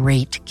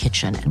great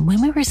kitchen. And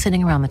when we were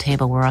sitting around the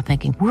table, we were all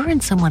thinking, we're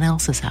in someone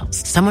else's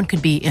house. Someone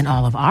could be in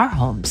all of our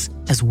homes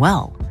as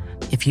well.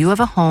 If you have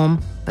a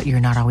home, but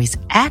you're not always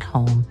at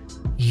home,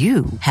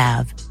 you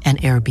have an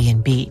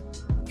Airbnb.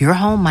 Your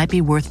home might be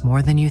worth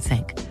more than you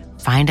think.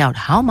 Find out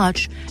how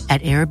much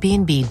at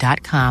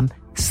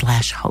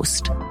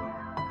airbnb.com/host.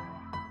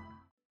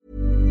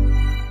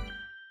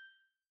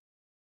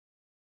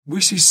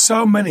 We see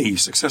so many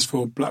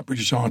successful Black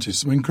British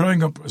artists. I mean,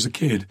 growing up as a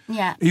kid,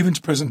 even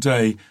to present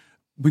day,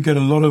 we get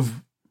a lot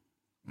of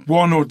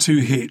 1 or 2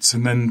 hits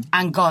and then...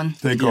 And gone.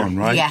 They're gone,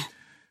 right? Yeah.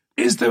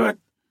 Is there a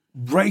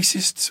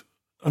racist...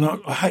 And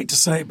I hate to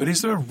say it, but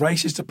is there a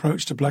racist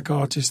approach to black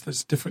artists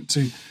that's different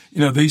to,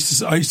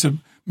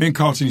 me and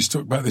Carlton used to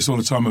talk about this all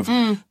the time of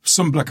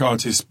some black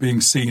artists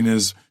being seen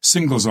as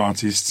singles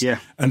artists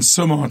and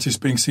some artists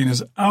being seen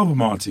as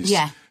album artists.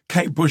 Yeah.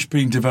 Kate Bush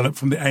being developed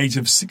from the age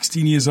of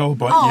 16 years old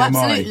by EMI.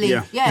 Absolutely.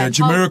 Yeah.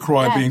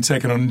 Jamiroquai being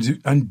taken on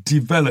and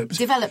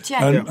developed.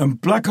 And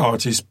black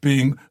artists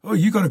being,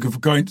 you got to go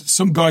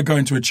some guy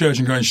going to a church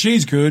and going,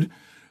 she's good.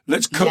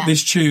 Let's cut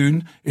this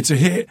tune. It's a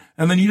hit.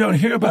 And then you don't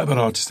hear about that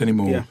artist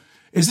anymore. Yeah.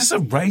 Is this a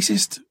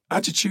racist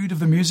attitude of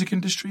the music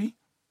industry?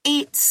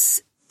 It's...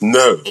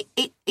 No.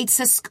 It's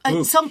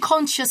it's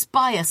unconscious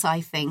bias, I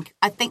think.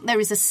 I think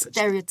there is a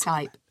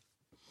stereotype.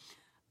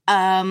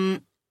 I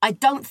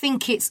don't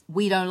think it's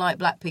we don't like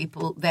black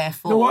people,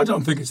 therefore... No, I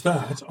don't think it's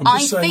that.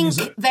 I think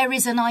there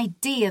is an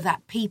idea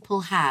that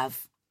people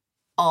have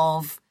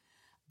of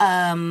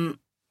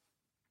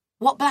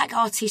what black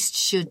artists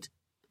should...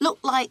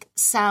 look like,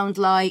 sound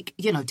like,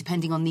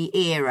 depending on the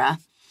era.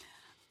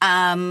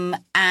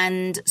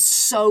 And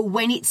so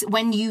when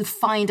you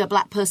find a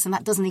black person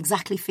that doesn't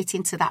exactly fit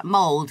into that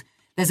mould,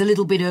 there's a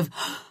little bit of,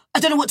 I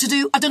don't know what to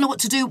do.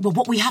 Well,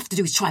 what we have to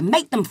do is try and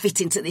make them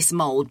fit into this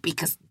mould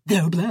because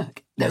they're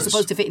black. They're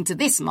supposed to fit into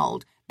this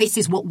mould. This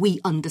is what we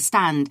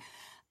understand.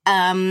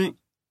 And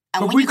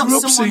but we grew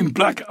up seeing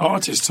black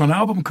artists on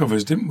album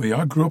covers, didn't we?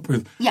 I grew up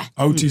with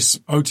Otis,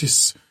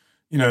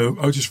 You know,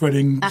 Otis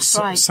Redding, That's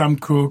right. Sam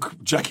Cooke,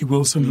 Jackie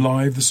Wilson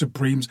live, The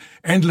Supremes,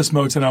 endless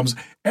Motown albums,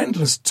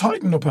 endless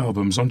Tighten Up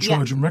albums on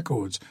Trojan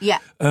Records. Yeah.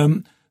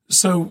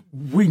 So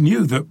we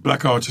knew that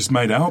black artists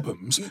made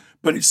albums,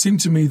 but it seemed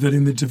to me that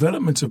in the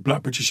development of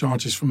black British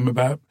artists from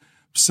about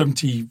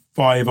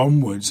 75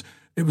 onwards,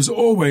 it was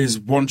always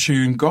one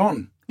tune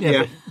gone.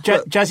 Yeah,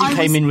 but Jazzie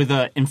came in with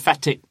an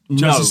emphatic no.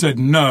 Jazzie said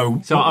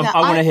no. So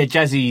I want to hear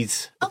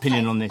Jazzie's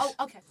opinion on this.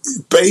 Oh, okay.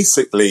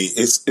 Basically,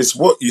 it's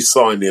what you're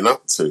signing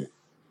up to.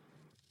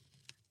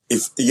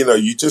 If you know,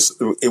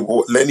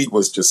 what Lenny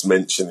was just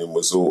mentioning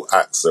was all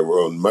acts that were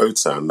on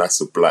Motown.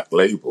 That's a black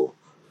label.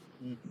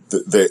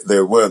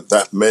 There weren't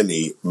that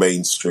many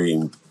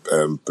mainstream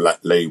black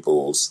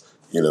labels,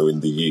 you know, in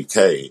the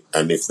UK,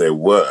 and if there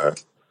were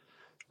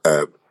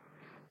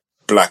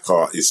black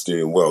artists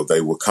doing well,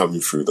 they were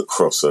coming through the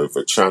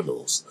crossover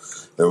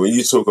channels. Now, when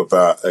you talk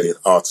about an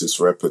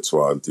artist's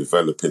repertoire and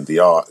developing the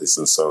artists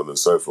and so on and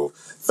so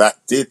forth, that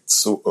did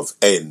sort of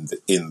end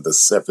in the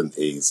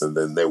 70s, and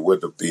then there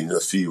would have been a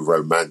few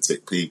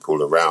romantic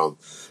people around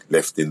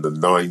left in the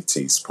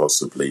 90s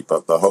possibly,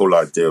 but the whole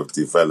idea of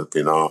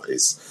developing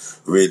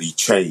artists really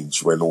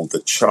changed when all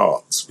the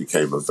charts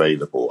became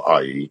available,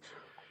 i.e.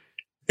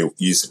 it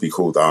used to be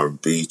called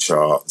R&B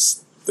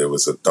charts, there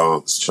was a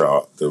dance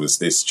chart, there was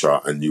this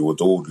chart, and you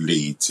would all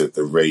lead to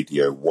the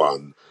Radio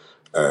 1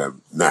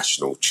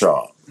 national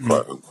chart,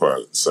 quote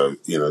unquote. So,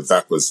 you know,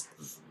 that was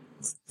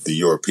the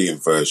European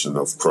version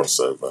of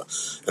crossover.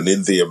 And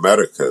in the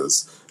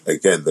Americas,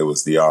 again, there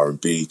was the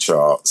R&B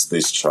charts,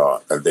 this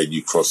chart, and then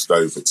you crossed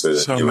over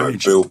to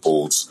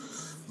Billboard's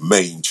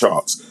main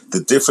charts. The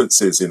difference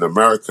is in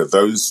America,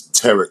 those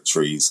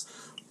territories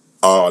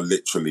are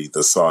literally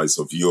the size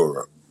of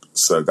Europe.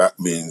 So that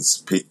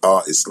means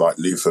artists like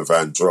Luther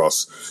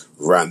Vandross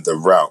ran the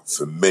route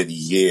for many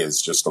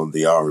years just on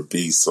the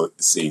R&B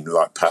scene,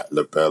 like Pat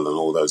LaBelle and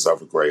all those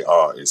other great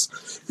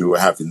artists who were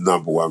having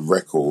 #1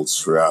 records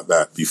throughout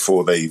that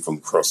before they even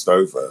crossed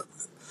over.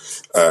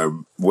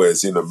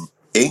 Whereas in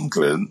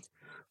England,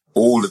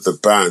 all of the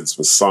bands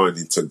were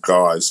signing to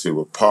guys who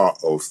were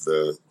part of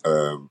the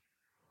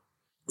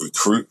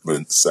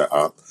recruitment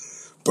setup.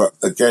 But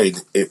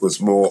again, it was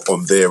more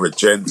on their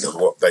agenda,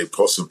 what they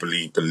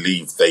possibly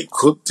believed they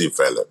could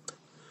develop.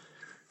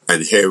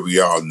 And here we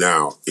are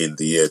now in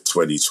the year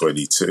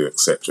 2022,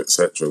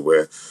 etc.,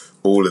 where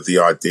all of the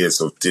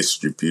ideas of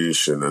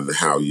distribution and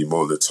how you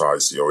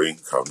monetize your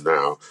income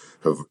now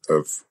have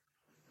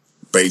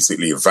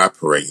basically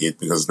evaporated,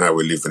 because now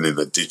we're living in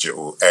a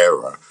digital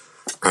era.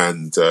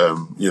 And,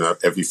 you know,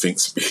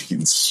 everything's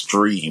being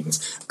streamed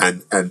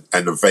and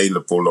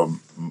available on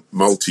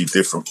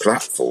multi-different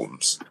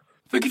platforms.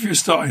 I think if you're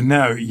starting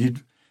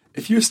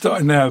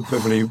now,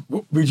 Beverley,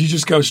 would you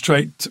just go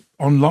straight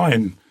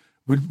online?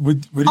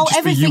 Would it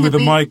just be you with a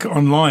mic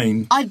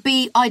online? I'd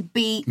be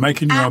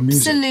making your own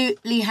music.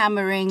 Absolutely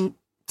hammering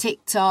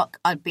TikTok.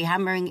 I'd be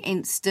hammering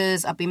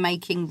Instas. I'd be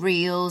making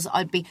reels.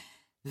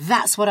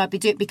 That's what I'd be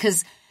doing,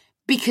 because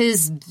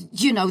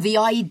you know, the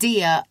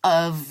idea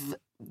of,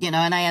 you know,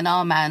 an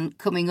A&R man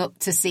coming up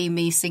to see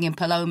me singing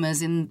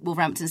Palomas in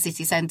Wolverhampton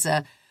City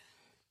Centre,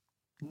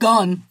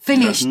 gone,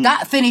 finished. Yeah.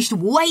 That finished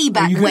way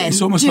back when.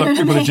 It's almost like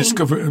people are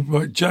discovering,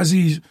 like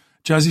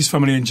Jazzie's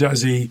family and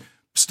Jazzie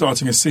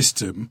starting a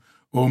system,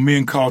 or me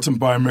and Carlton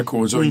buying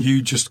records, or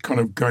you just kind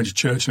of going to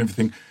church and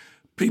everything.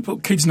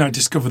 Kids now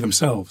discover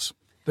themselves.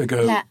 They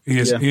go,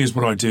 here's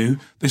what I do.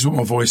 This is what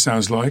my voice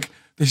sounds like.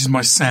 This is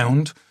my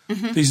sound.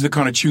 Mm-hmm. These are the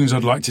kind of tunes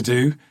I'd like to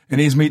do, and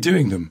here's me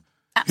doing them.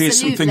 Absolutely. Here's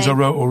some things I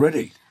wrote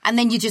already. And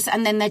then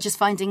they're just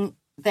finding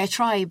their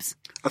tribes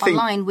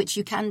online, which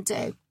you can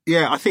do.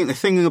 Yeah, I think the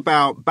thing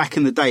about back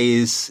in the day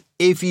is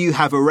if you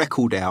have a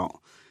record out,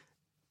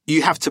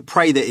 you have to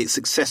pray that it's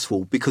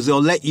successful, because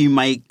they'll let you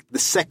make the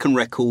second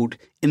record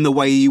in the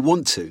way you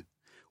want to.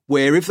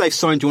 Where if they've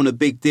signed you on a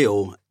big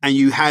deal and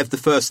you have the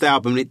first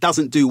album and it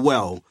doesn't do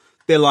well,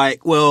 they're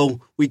like,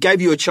 well, we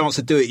gave you a chance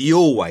to do it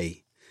your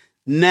way.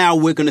 Now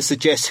we're going to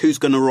suggest who's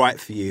going to write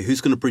for you,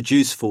 who's going to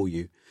produce for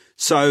you.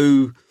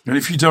 So, and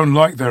if you don't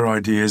like their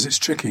ideas, it's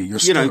tricky. You're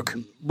stuck.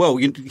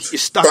 You're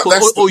stuck,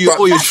 or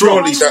you're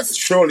surely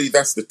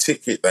that's the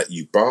ticket that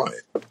you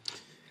buy.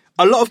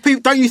 A lot of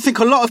people, don't you think?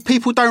 A lot of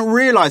people don't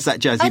realise that,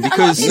 Jazzie,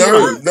 because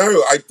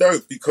no, I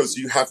don't, because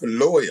you have a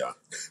lawyer.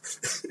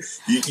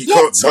 you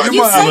can't sign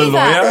a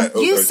lawyer.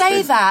 You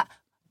say that,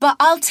 but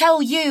I'll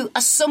tell you,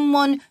 as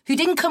someone who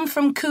didn't come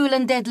from cool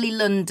and deadly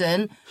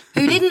London,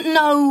 who didn't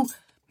know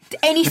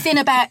anything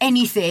about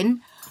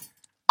anything.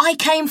 I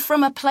came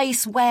from a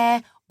place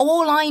where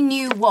all I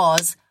knew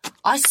was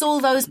I saw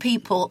those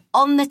people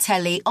on the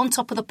telly, on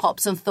Top of the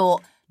Pops, and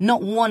thought,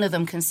 not one of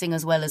them can sing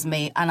as well as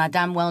me, and I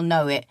damn well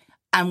know it.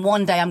 And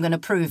one day I'm going to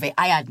prove it.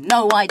 I had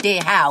no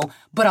idea how,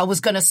 but I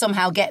was going to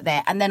somehow get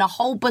there. And then a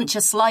whole bunch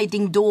of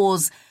sliding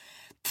doors,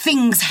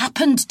 things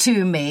happened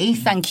to me,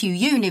 thank you,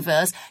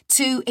 universe,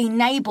 to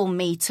enable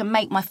me to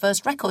make my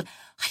first record.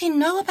 I didn't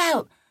know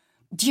about,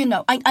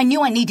 I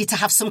knew I needed to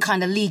have some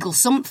kind of legal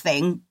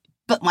something,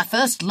 But my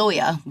first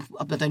lawyer,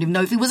 I don't even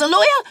know if he was a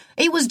lawyer.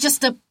 He was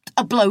just a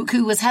bloke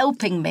who was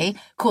helping me.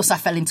 Of course, I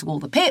fell into all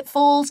the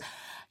pitfalls.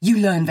 You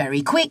learn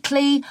very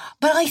quickly.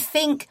 But I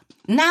think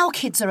now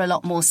kids are a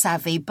lot more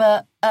savvy,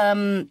 but...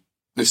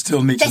 they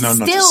still need to know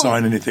not to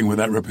sign anything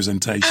without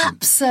representation.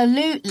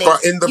 Absolutely.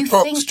 But in the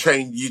props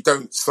chain, you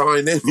don't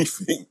sign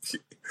anything.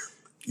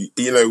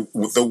 You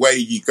know, the way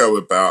you go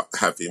about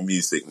having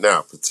music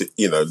now,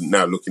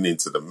 now looking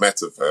into the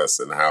metaverse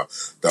and how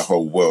the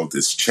whole world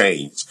has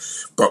changed.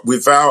 But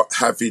without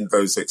having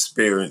those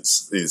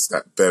experiences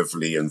that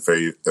Beverley and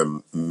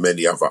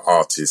many other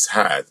artists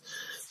had,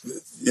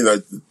 you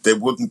know, there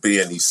wouldn't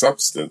be any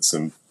substance.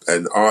 And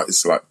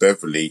artists like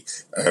Beverley,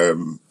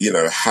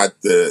 had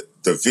the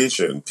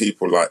vision,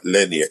 people like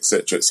Lenny,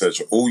 etc.,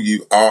 etc. All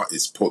you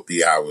artists put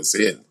the hours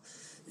in.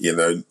 You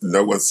know,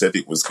 no one said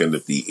it was going to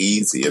be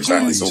easy, and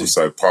that is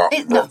also part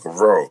of rock and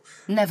roll.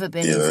 Never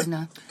been easy,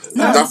 no.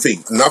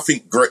 Nothing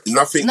great.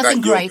 Nothing that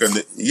great. You're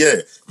going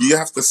to... you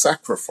have to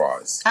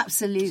sacrifice.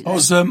 Absolutely. I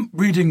was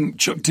reading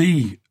Chuck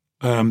D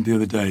the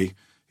other day.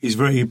 He's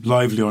very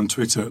lively on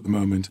Twitter at the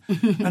moment.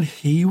 And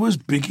he was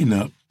bigging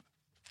up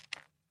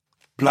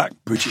black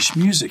British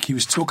music. He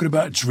was talking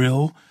about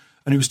drill,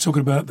 and he was talking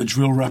about the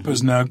drill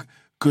rappers and how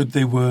good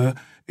they were.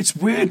 It's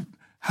weird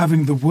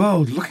having the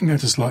world looking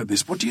at us like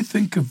this. What do you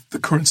think of the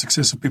current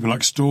success of people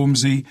like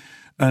Stormzy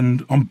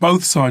and on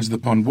both sides of the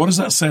pond? What does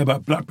that say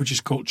about black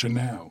British culture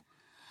now?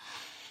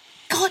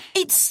 God,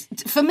 it's,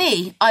 for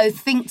me, I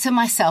think to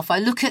myself, I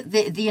look at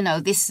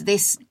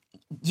this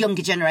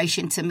younger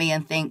generation to me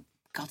and think,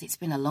 God, it's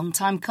been a long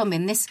time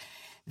coming.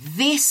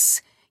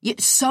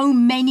 So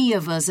many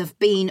of us have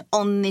been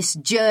on this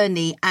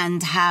journey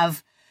and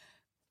have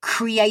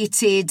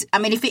created. I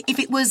mean, if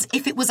it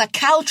was a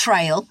cow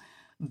trail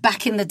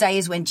back in the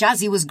days when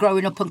Jazzie was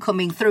growing up and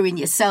coming through in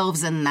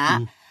yourselves and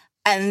that,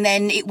 and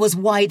then it was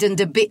widened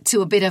a bit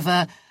to a bit of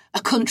a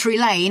country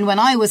lane when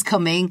I was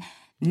coming.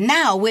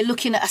 Now we're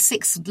looking at a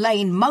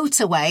 6-lane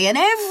motorway and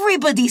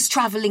everybody's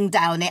travelling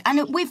down it,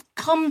 and we've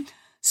come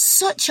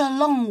such a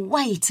long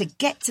way to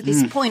get to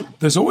this point.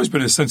 There's always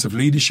been a sense of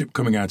leadership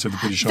coming out of the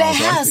British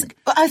Isles, I think.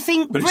 But I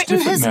think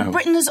Britain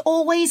has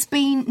always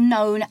been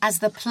known as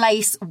the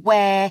place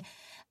where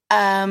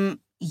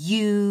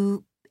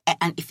you,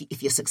 and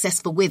if you're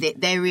successful with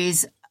it, there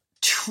is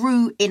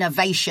true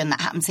innovation that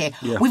happens here.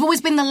 Yeah. We've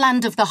always been the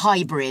land of the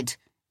hybrid.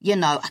 You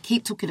know, I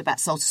keep talking about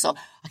Soul to Soul,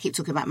 I keep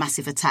talking about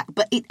Massive Attack,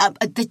 but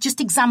they're just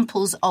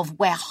examples of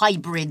where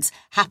hybrids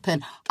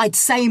happen. I'd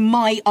say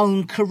my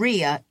own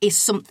career is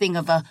something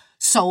of a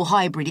soul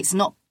hybrid. It's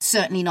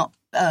certainly not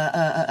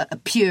a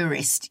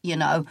purist, you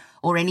know,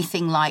 or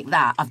anything like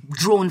that. I've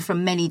drawn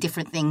from many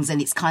different things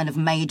and it's kind of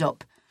made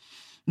up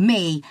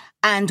me.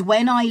 And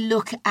when I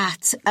look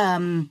at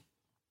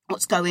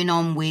what's going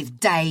on with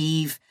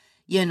Dave,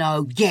 you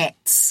know,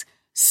 Getz,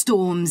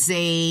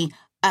 Stormzy,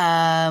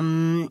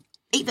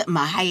 even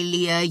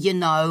Mahalia, you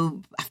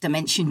know, I have to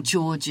mention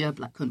Georgia,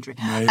 Black Country.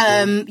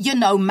 You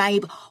know,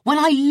 Mabel. When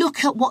I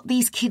look at what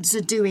these kids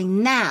are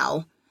doing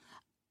now,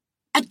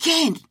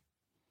 again,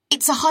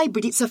 it's a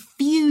hybrid. It's a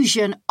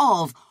fusion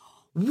of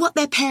what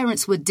their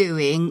parents were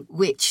doing,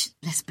 which,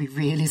 let's be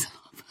real, is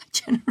our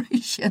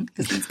generation,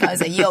 because these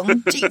guys are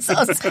young,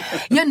 Jesus,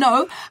 you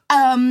know.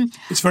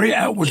 It's very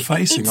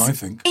outward-facing, I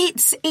think.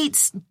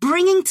 It's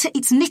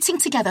knitting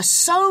together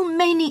so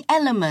many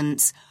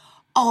elements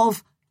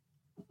of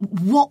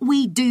what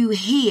we do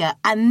here,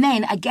 and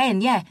then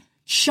again,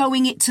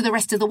 showing it to the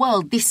rest of the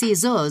world. This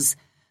is us.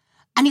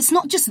 And it's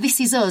not just this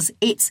is us,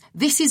 it's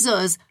this is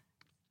us,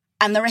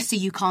 and the rest of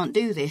you can't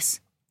do this.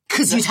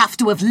 Because you'd have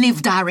to have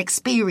lived our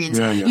experience.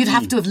 You'd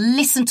have to have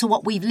listened to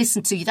what we've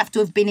listened to. You'd have to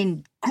have been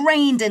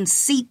ingrained and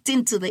seeped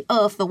into the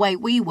earth the way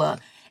we were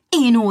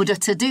in order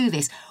to do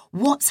this.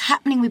 What's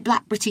happening with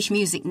Black British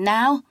music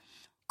now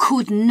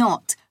could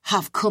not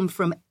have come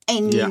from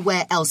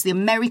anywhere else. The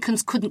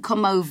Americans couldn't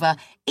come over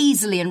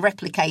easily and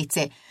replicate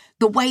it.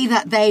 The way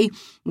that I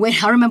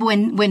remember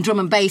when drum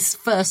and bass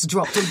first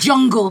dropped, or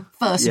jungle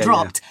first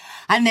dropped,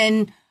 and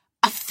then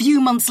a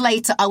few months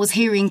later, I was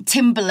hearing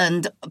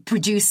Timbaland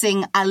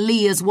producing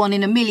Aaliyah's 1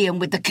 in a Million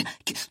with the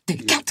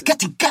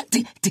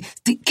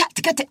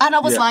and I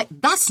was like,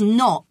 that's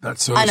not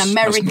an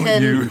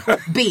American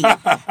beat.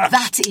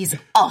 That is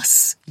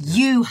us.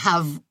 You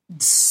have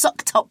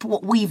sucked up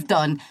what we've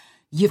done.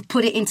 You've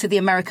put it into the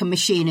American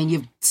machine and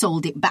you've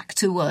sold it back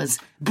to us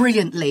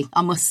brilliantly,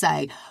 I must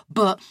say.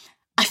 But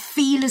I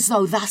feel as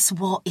though that's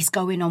what is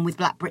going on with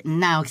Black Britain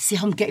now. See,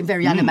 I'm getting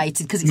very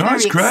animated because it's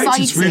very exciting. Great.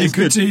 It's really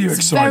good to hear you excited.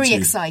 It's very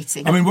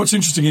exciting. I mean, what's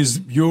interesting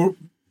is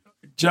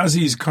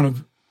Jazzie is kind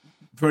of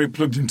very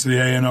plugged into the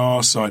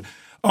A&R side.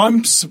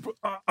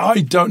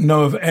 I don't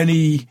know of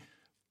any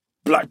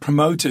black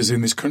promoters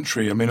in this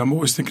country. I mean, I'm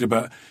always thinking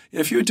about,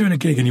 if you were doing a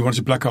gig and you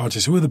wanted black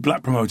artists, who are the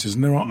black promoters?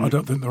 And I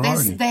don't think there are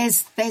any.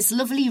 There's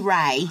lovely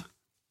Ray,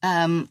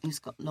 who's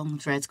got long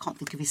dreads. Can't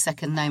think of his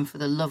second name for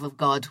the love of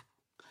God.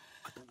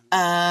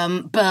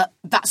 But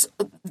that's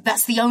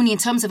the only, in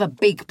terms of a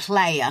big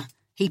player,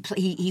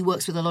 He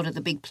works with a lot of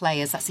the big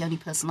players. That's the only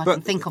person I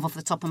can think of off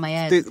the top of my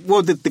head.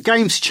 The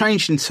game's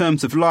changed in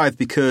terms of live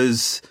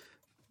because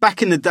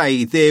back in the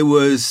day,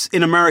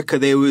 in America,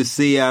 there was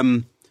the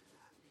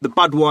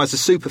Budweiser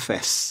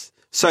Superfest.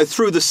 So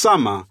through the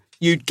summer,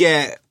 you'd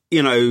get,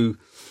 Patti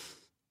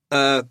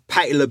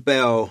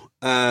LaBelle,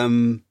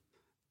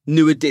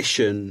 New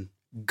Edition,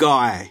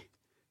 Guy,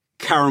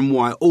 Karen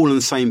White, all on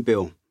the same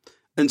bill.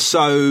 And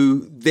so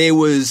there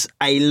was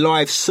a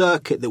live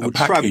circuit that would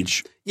travel.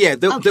 Yeah,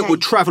 that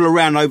would travel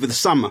around over the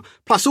summer.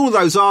 Plus all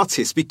those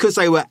artists, because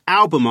they were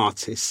album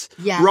artists,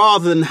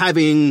 rather than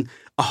having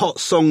a hot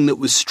song that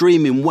was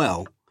streaming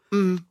well,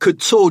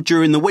 could tour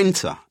during the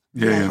winter.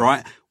 Yeah.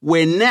 Right?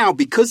 Where now,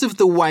 because of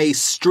the way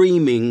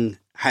streaming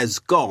has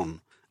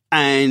gone,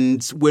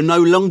 and we're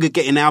no longer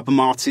getting album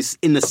artists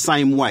in the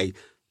same way,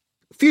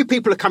 few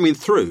people are coming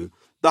through.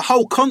 The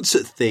whole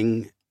concert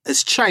thing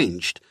has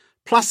changed.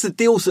 Plus the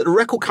deals that the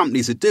record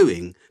companies are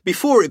doing.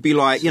 Before it'd be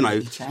like,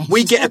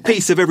 we get a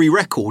piece of every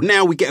record.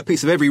 Now we get a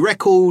piece of every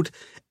record,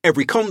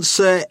 every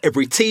concert,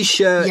 every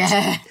T-shirt.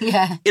 Yeah.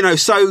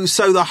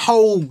 So the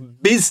whole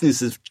business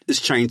has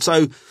changed.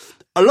 So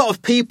a lot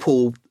of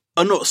people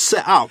are not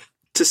set up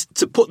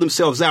to put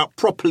themselves out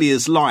properly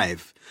as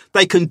live.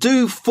 They can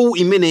do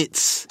 40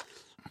 minutes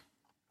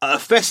at a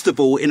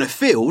festival in a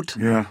field.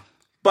 Yeah.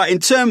 But in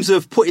terms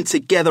of putting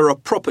together a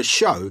proper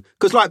show,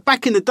 because like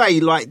back in the day,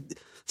 like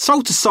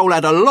Soul to Soul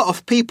had a lot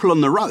of people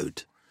on the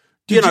road.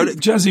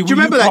 Jazzie, do you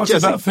remember that, Jazzie?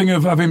 Of that thing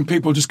of having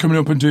people just coming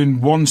up and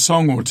doing one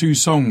song or two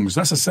songs?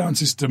 That's a sound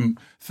system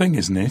thing,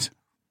 isn't it?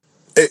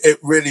 It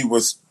really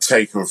was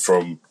taken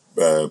from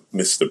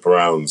Mr.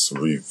 Brown's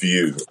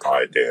review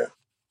idea.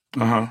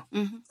 Uh-huh.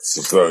 Mm-hmm.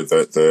 So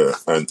that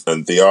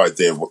the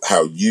idea,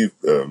 how you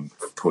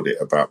put it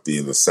about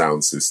being a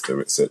sound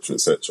system, etc.,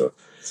 etc.,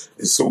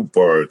 it's all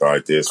borrowed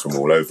ideas from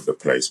all over the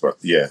place. But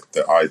yeah,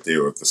 the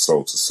idea of the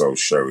Soul to Soul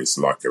show is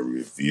like a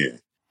review.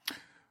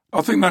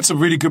 I think that's a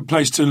really good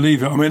place to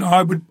leave it. I mean,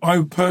 I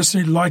would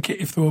personally like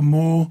it if there were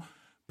more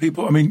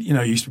people. I mean,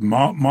 you used to be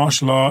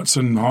martial arts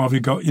and Harvey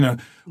got,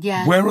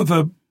 where are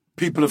the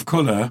people of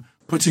colour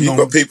putting on?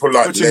 You've got people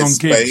like Les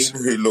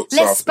Bain who looks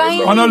after.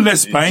 I know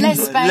Les Bain.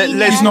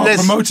 He's not a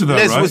promoter though,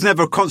 Les was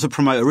never a concert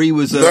promoter. He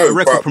was a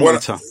record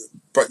promoter.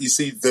 But you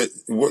see,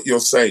 what you're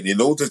saying,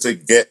 in order to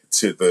get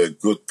to the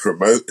good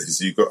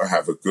promoters, you've got to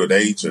have a good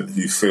agent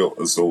who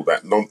filters all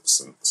that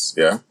nonsense,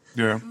 yeah?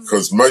 Yeah.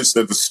 Because most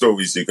of the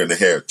stories you're going to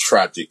hear are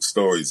tragic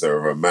stories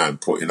of a man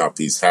putting up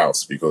his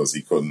house because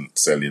he couldn't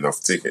sell enough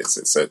tickets,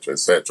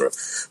 etc.,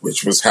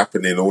 which was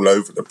happening all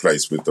over the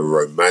place with the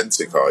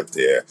romantic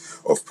idea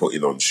of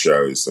putting on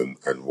shows and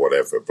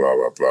whatever, blah,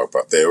 blah, blah.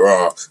 But there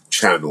are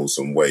channels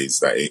and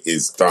ways that it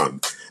is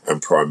done,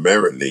 and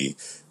primarily,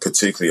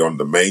 particularly on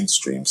the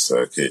mainstream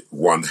circuit,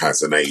 one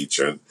has an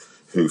agent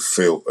who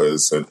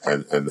filters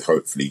and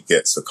hopefully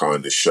gets the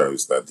kind of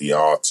shows that the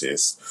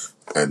artist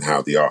and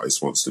how the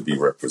artist wants to be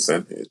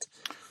represented.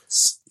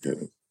 Yeah.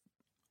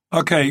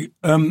 Okay,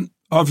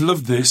 I've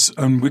loved this,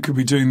 and we could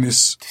be doing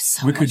this.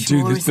 We could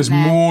do this. There's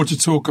more to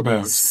talk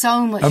about.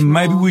 So much and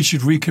maybe more. we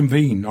should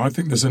reconvene. I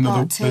think there's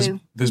another.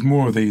 There's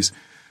more of these.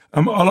 I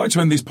like to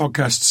end these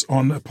podcasts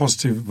on a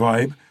positive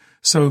vibe.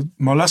 So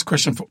my last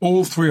question for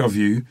all three of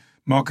you.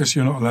 Marcus,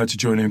 you're not allowed to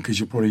join in because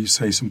you'll probably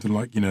say something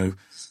like,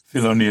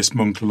 Thelonious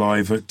Monk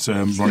live at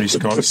Ronnie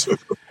Scott's.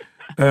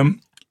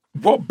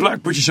 What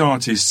Black British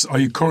artists are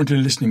you currently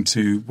listening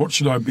to? What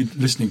should I be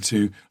listening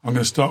to? I'm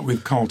going to start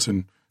with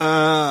Carlton.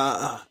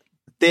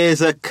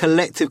 There's a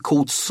collective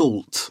called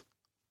Salt.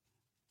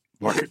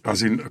 Like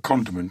as in a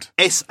condiment?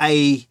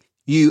 SAULT.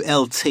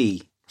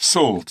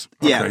 Salt.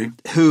 Okay. Yeah,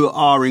 who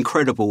are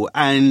incredible.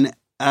 And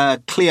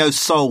Cleo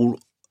Soul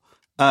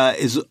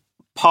is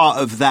part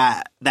of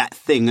that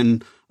thing.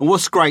 And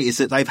what's great is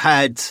that they've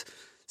had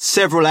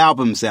several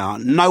albums out.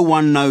 No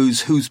one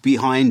knows who's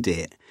behind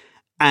it.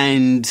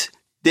 And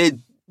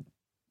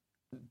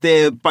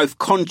they're both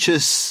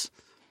conscious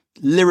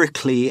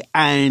lyrically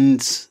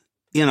and,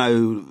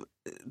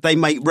 they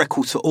make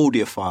records for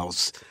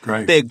audiophiles.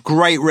 Great. They're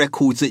great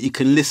records that you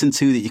can listen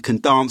to, that you can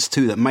dance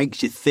to, that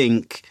makes you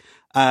think.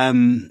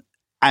 And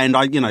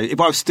if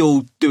I was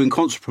still doing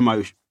concert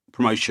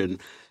promotion,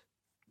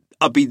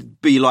 I'd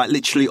be like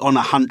literally on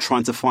a hunt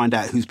trying to find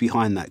out who's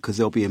behind that, because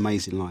they'll be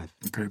amazing live.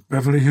 Okay.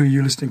 Beverley, who are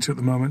you listening to at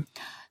the moment?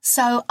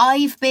 So I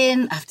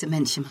have to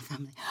mention my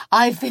family.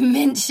 I've been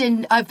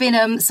listening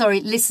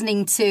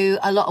to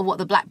a lot of what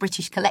the Black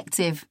British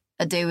Collective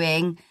are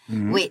doing,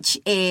 which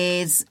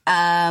is,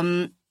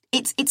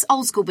 it's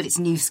old school, but it's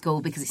new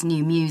school because it's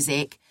new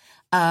music.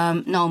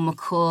 Noel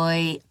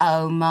McCoy,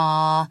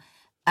 Omar,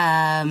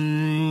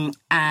 and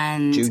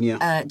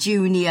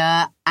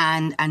Junior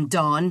and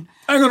Don.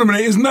 Hang on a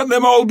minute, isn't that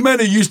them old men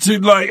who used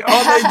to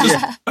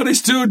are they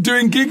still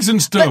doing gigs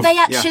and stuff? But they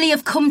actually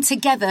have come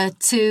together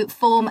to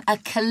form a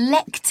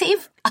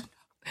collective,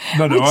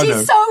 which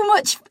is so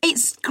much.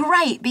 It's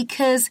great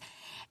because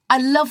I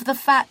love the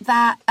fact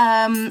that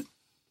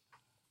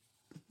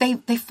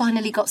they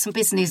finally got some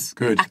business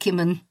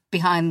acumen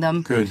behind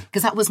them. Good.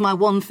 Because that was my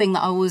one thing that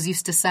I always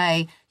used to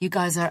say. You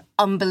guys are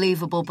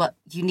unbelievable, but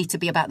you need to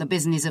be about the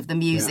business of the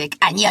music,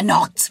 and you're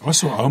not. I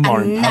saw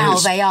Omar and in now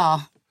Paris. they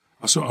are.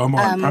 I saw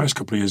Omar in Paris a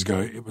couple of years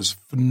ago. It was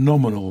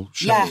phenomenal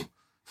show. Yeah.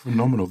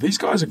 Phenomenal. These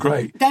guys are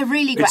great. They're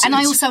really great.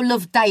 I also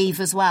love Dave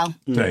as well.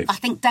 Dave. I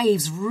think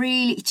Dave's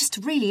just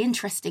a really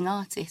interesting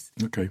artist.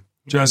 Okay.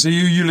 Jazzie,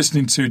 you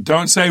listening to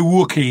Don't Say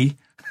Wookie.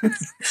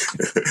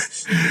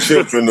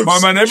 Children of... My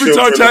man, every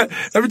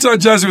time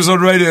Jazzie was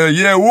on radio,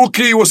 yeah,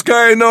 Wookie, what's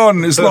going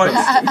on? It's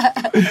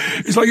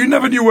like you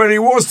never knew where he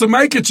was to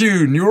make a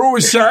tune. You were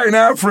always shouting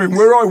out for him.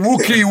 Where are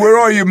Wookie? Where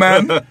are you,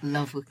 man?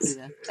 Love Wookie,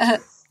 though.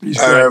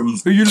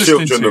 Who are you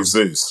listening Children to? of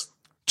Zeus.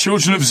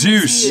 Children of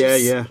Zeus.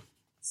 Yeah.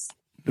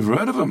 Never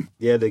heard of them.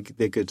 Yeah, they're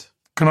good.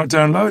 Can I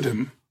download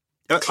them?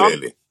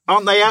 Clearly.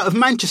 Aren't they out of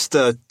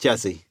Manchester,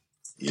 Jazzie?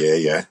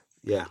 Yeah.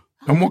 Yeah.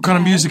 And what kind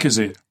of music is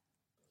it?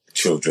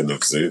 Children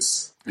of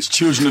Zeus. It's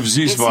Children of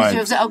Zeus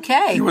vibe.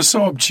 Okay. You were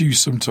so obtuse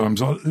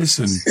sometimes.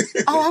 Listen.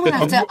 I'm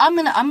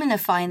gonna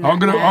find that. I'm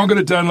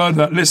gonna download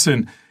that.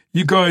 Listen,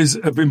 you guys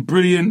have been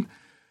brilliant.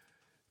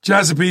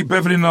 Jazzie,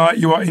 Beverley Knight,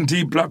 you are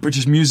indeed Black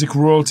British music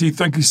royalty.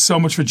 Thank you so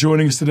much for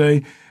joining us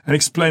today and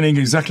explaining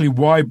exactly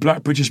why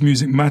Black British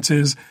music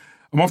matters.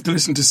 I'm off to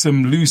listen to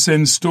some Loose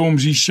Ends,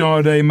 Stormzy,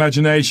 Sade,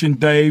 Imagination,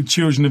 Dave,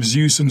 Children of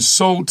Zeus and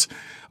Salt.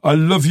 I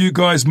love you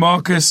guys,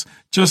 Marcus.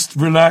 Just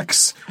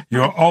relax.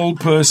 You're an old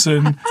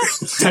person.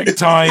 Take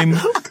time.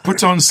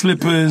 Put on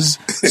slippers.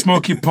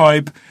 Smoke your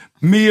pipe.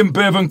 Me and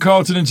Bev and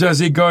Carlton and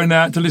Jazzie are going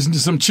out to listen to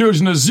some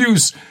Children of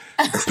Zeus.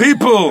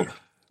 People,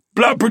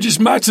 Black British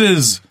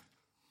matters.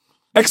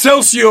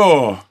 Excelsior!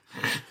 Where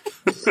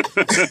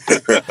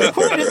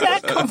did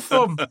that come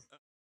from?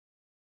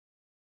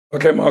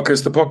 Okay,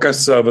 Marcus, the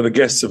podcast's over. The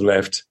guests have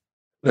left.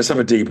 Let's have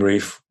a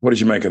debrief. What did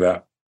you make of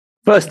that?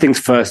 First things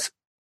first,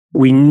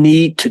 we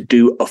need to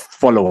do a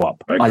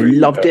follow-up. I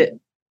loved it,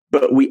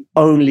 but we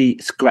only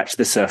scratched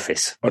the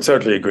surface. I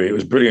totally agree. It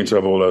was brilliant to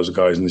have all those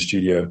guys in the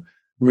studio.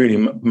 Really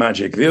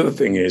magic. The other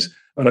thing is,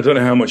 and I don't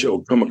know how much it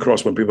will come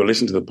across when people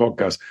listen to the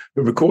podcast,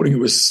 but recording it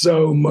was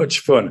so much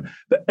fun.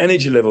 The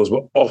energy levels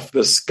were off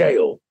the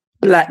scale.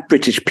 Black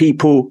British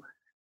people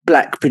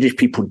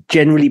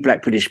generally,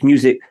 Black British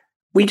music,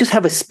 we just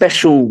have a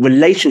special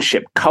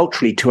relationship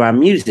culturally to our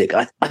music.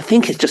 I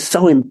think it's just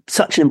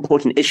such an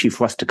important issue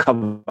for us to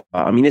cover.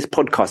 I mean, this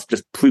podcast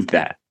just proved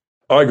that.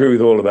 I agree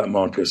with all of that,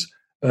 Marcus.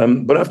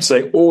 But I have to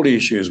say, all the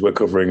issues we're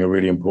covering are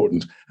really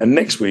important. And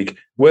next week,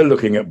 we're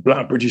looking at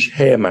Black British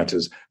hair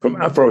matters, from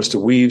afros to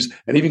weaves,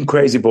 and even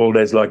crazy bald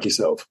heads like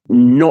yourself.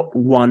 Not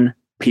one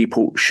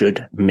people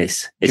should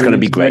miss. It's going to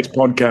be great. Next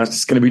podcast,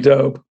 it's going to be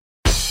dope.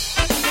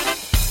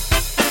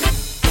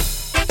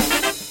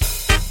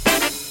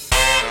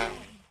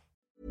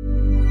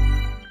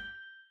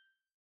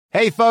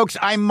 Hey, folks,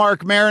 I'm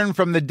Mark Maron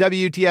from the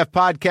WTF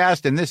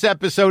Podcast, and this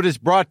episode is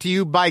brought to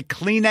you by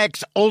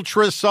Kleenex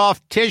Ultra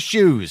Soft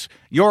Tissues,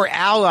 your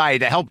ally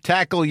to help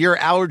tackle your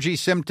allergy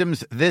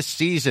symptoms this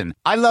season.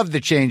 I love the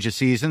change of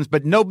seasons,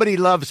 but nobody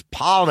loves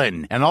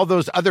pollen and all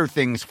those other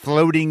things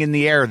floating in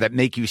the air that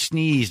make you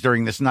sneeze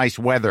during this nice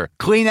weather.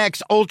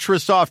 Kleenex Ultra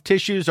Soft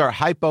Tissues are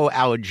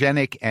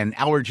hypoallergenic and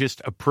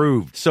allergist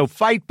approved, so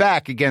fight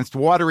back against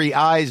watery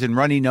eyes and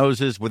runny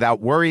noses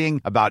without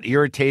worrying about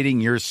irritating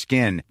your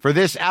skin. For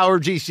this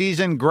allergy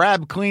season,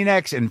 grab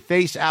Kleenex and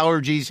face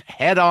allergies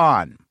head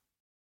on.